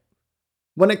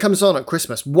 When it comes on at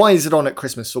Christmas, why is it on at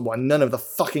Christmas for one? None of the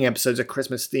fucking episodes are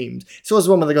Christmas themed. It's always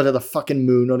the one where they go to the fucking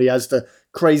moon or he has the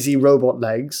crazy robot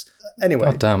legs. Anyway.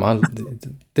 God damn,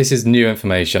 this is new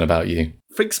information about you.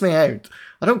 Freaks me out.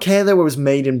 I don't care that it was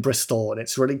made in Bristol and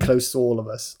it's really close to all of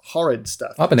us. Horrid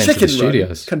stuff. I've been into the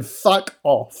studios. Can fuck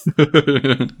off.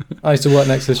 I used to work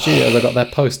next to the studio. They got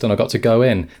their post and I got to go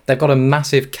in. They've got a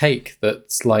massive cake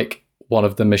that's like one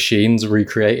of the machines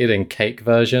recreated in cake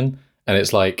version. And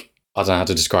it's like, I don't know how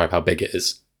to describe how big it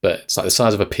is, but it's like the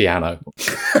size of a piano.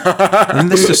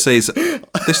 And this just says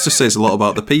a lot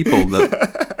about the people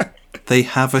that they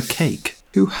have a cake.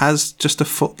 Who has just a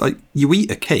foot? Like, you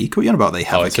eat a cake. What are you on about? They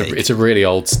have a cake. It's a really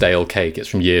old stale cake. It's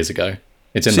from years ago.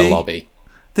 It's in the lobby.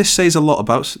 This says a lot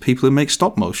about people who make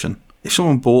stop motion. If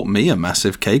someone bought me a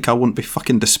massive cake, I wouldn't be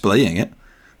fucking displaying it.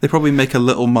 They probably make a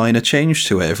little minor change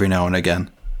to it every now and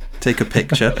again. Take a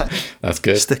picture. That's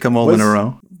good. Stick them all in a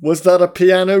row. Was that a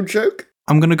piano joke?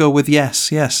 I'm going to go with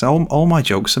yes. All my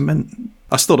jokes are meant...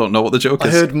 I still don't know what the joke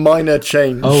is. I heard minor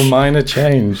change. Oh, minor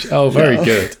change. Oh, very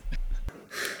good.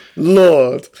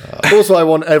 Lord. Also, I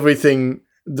want everything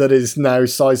that is now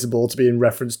sizable to be in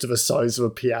reference to the size of a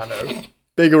piano.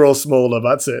 Bigger or smaller,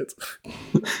 that's it.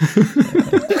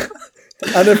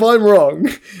 And if I'm wrong,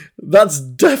 that's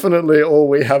definitely all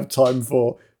we have time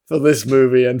for this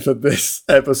movie and for this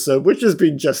episode, which has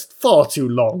been just far too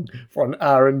long for an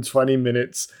hour and 20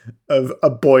 minutes of a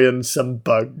boy and some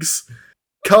bugs.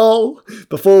 Carl,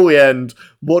 before we end,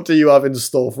 what do you have in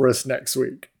store for us next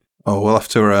week? Oh, we'll have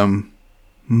to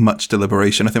much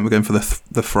deliberation, I think we're going for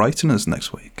the Frighteners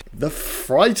next week. The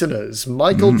Frighteners,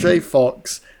 Michael J.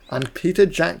 Fox and Peter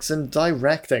Jackson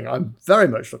directing. I'm very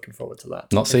much looking forward to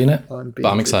that. Not seen it, but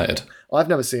I'm excited. I've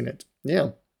never seen it.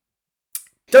 Yeah.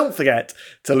 Don't forget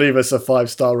to leave us a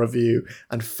 5-star review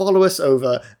and follow us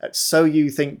over at So You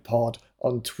Think Pod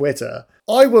on Twitter.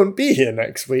 I won't be here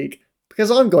next week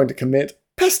because I'm going to commit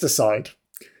pesticide.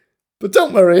 But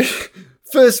don't worry,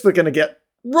 first we're going to get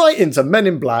right into Men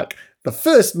in Black, the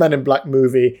first Men in Black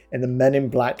movie in the Men in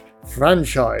Black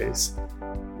franchise.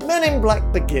 Men in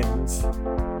Black begins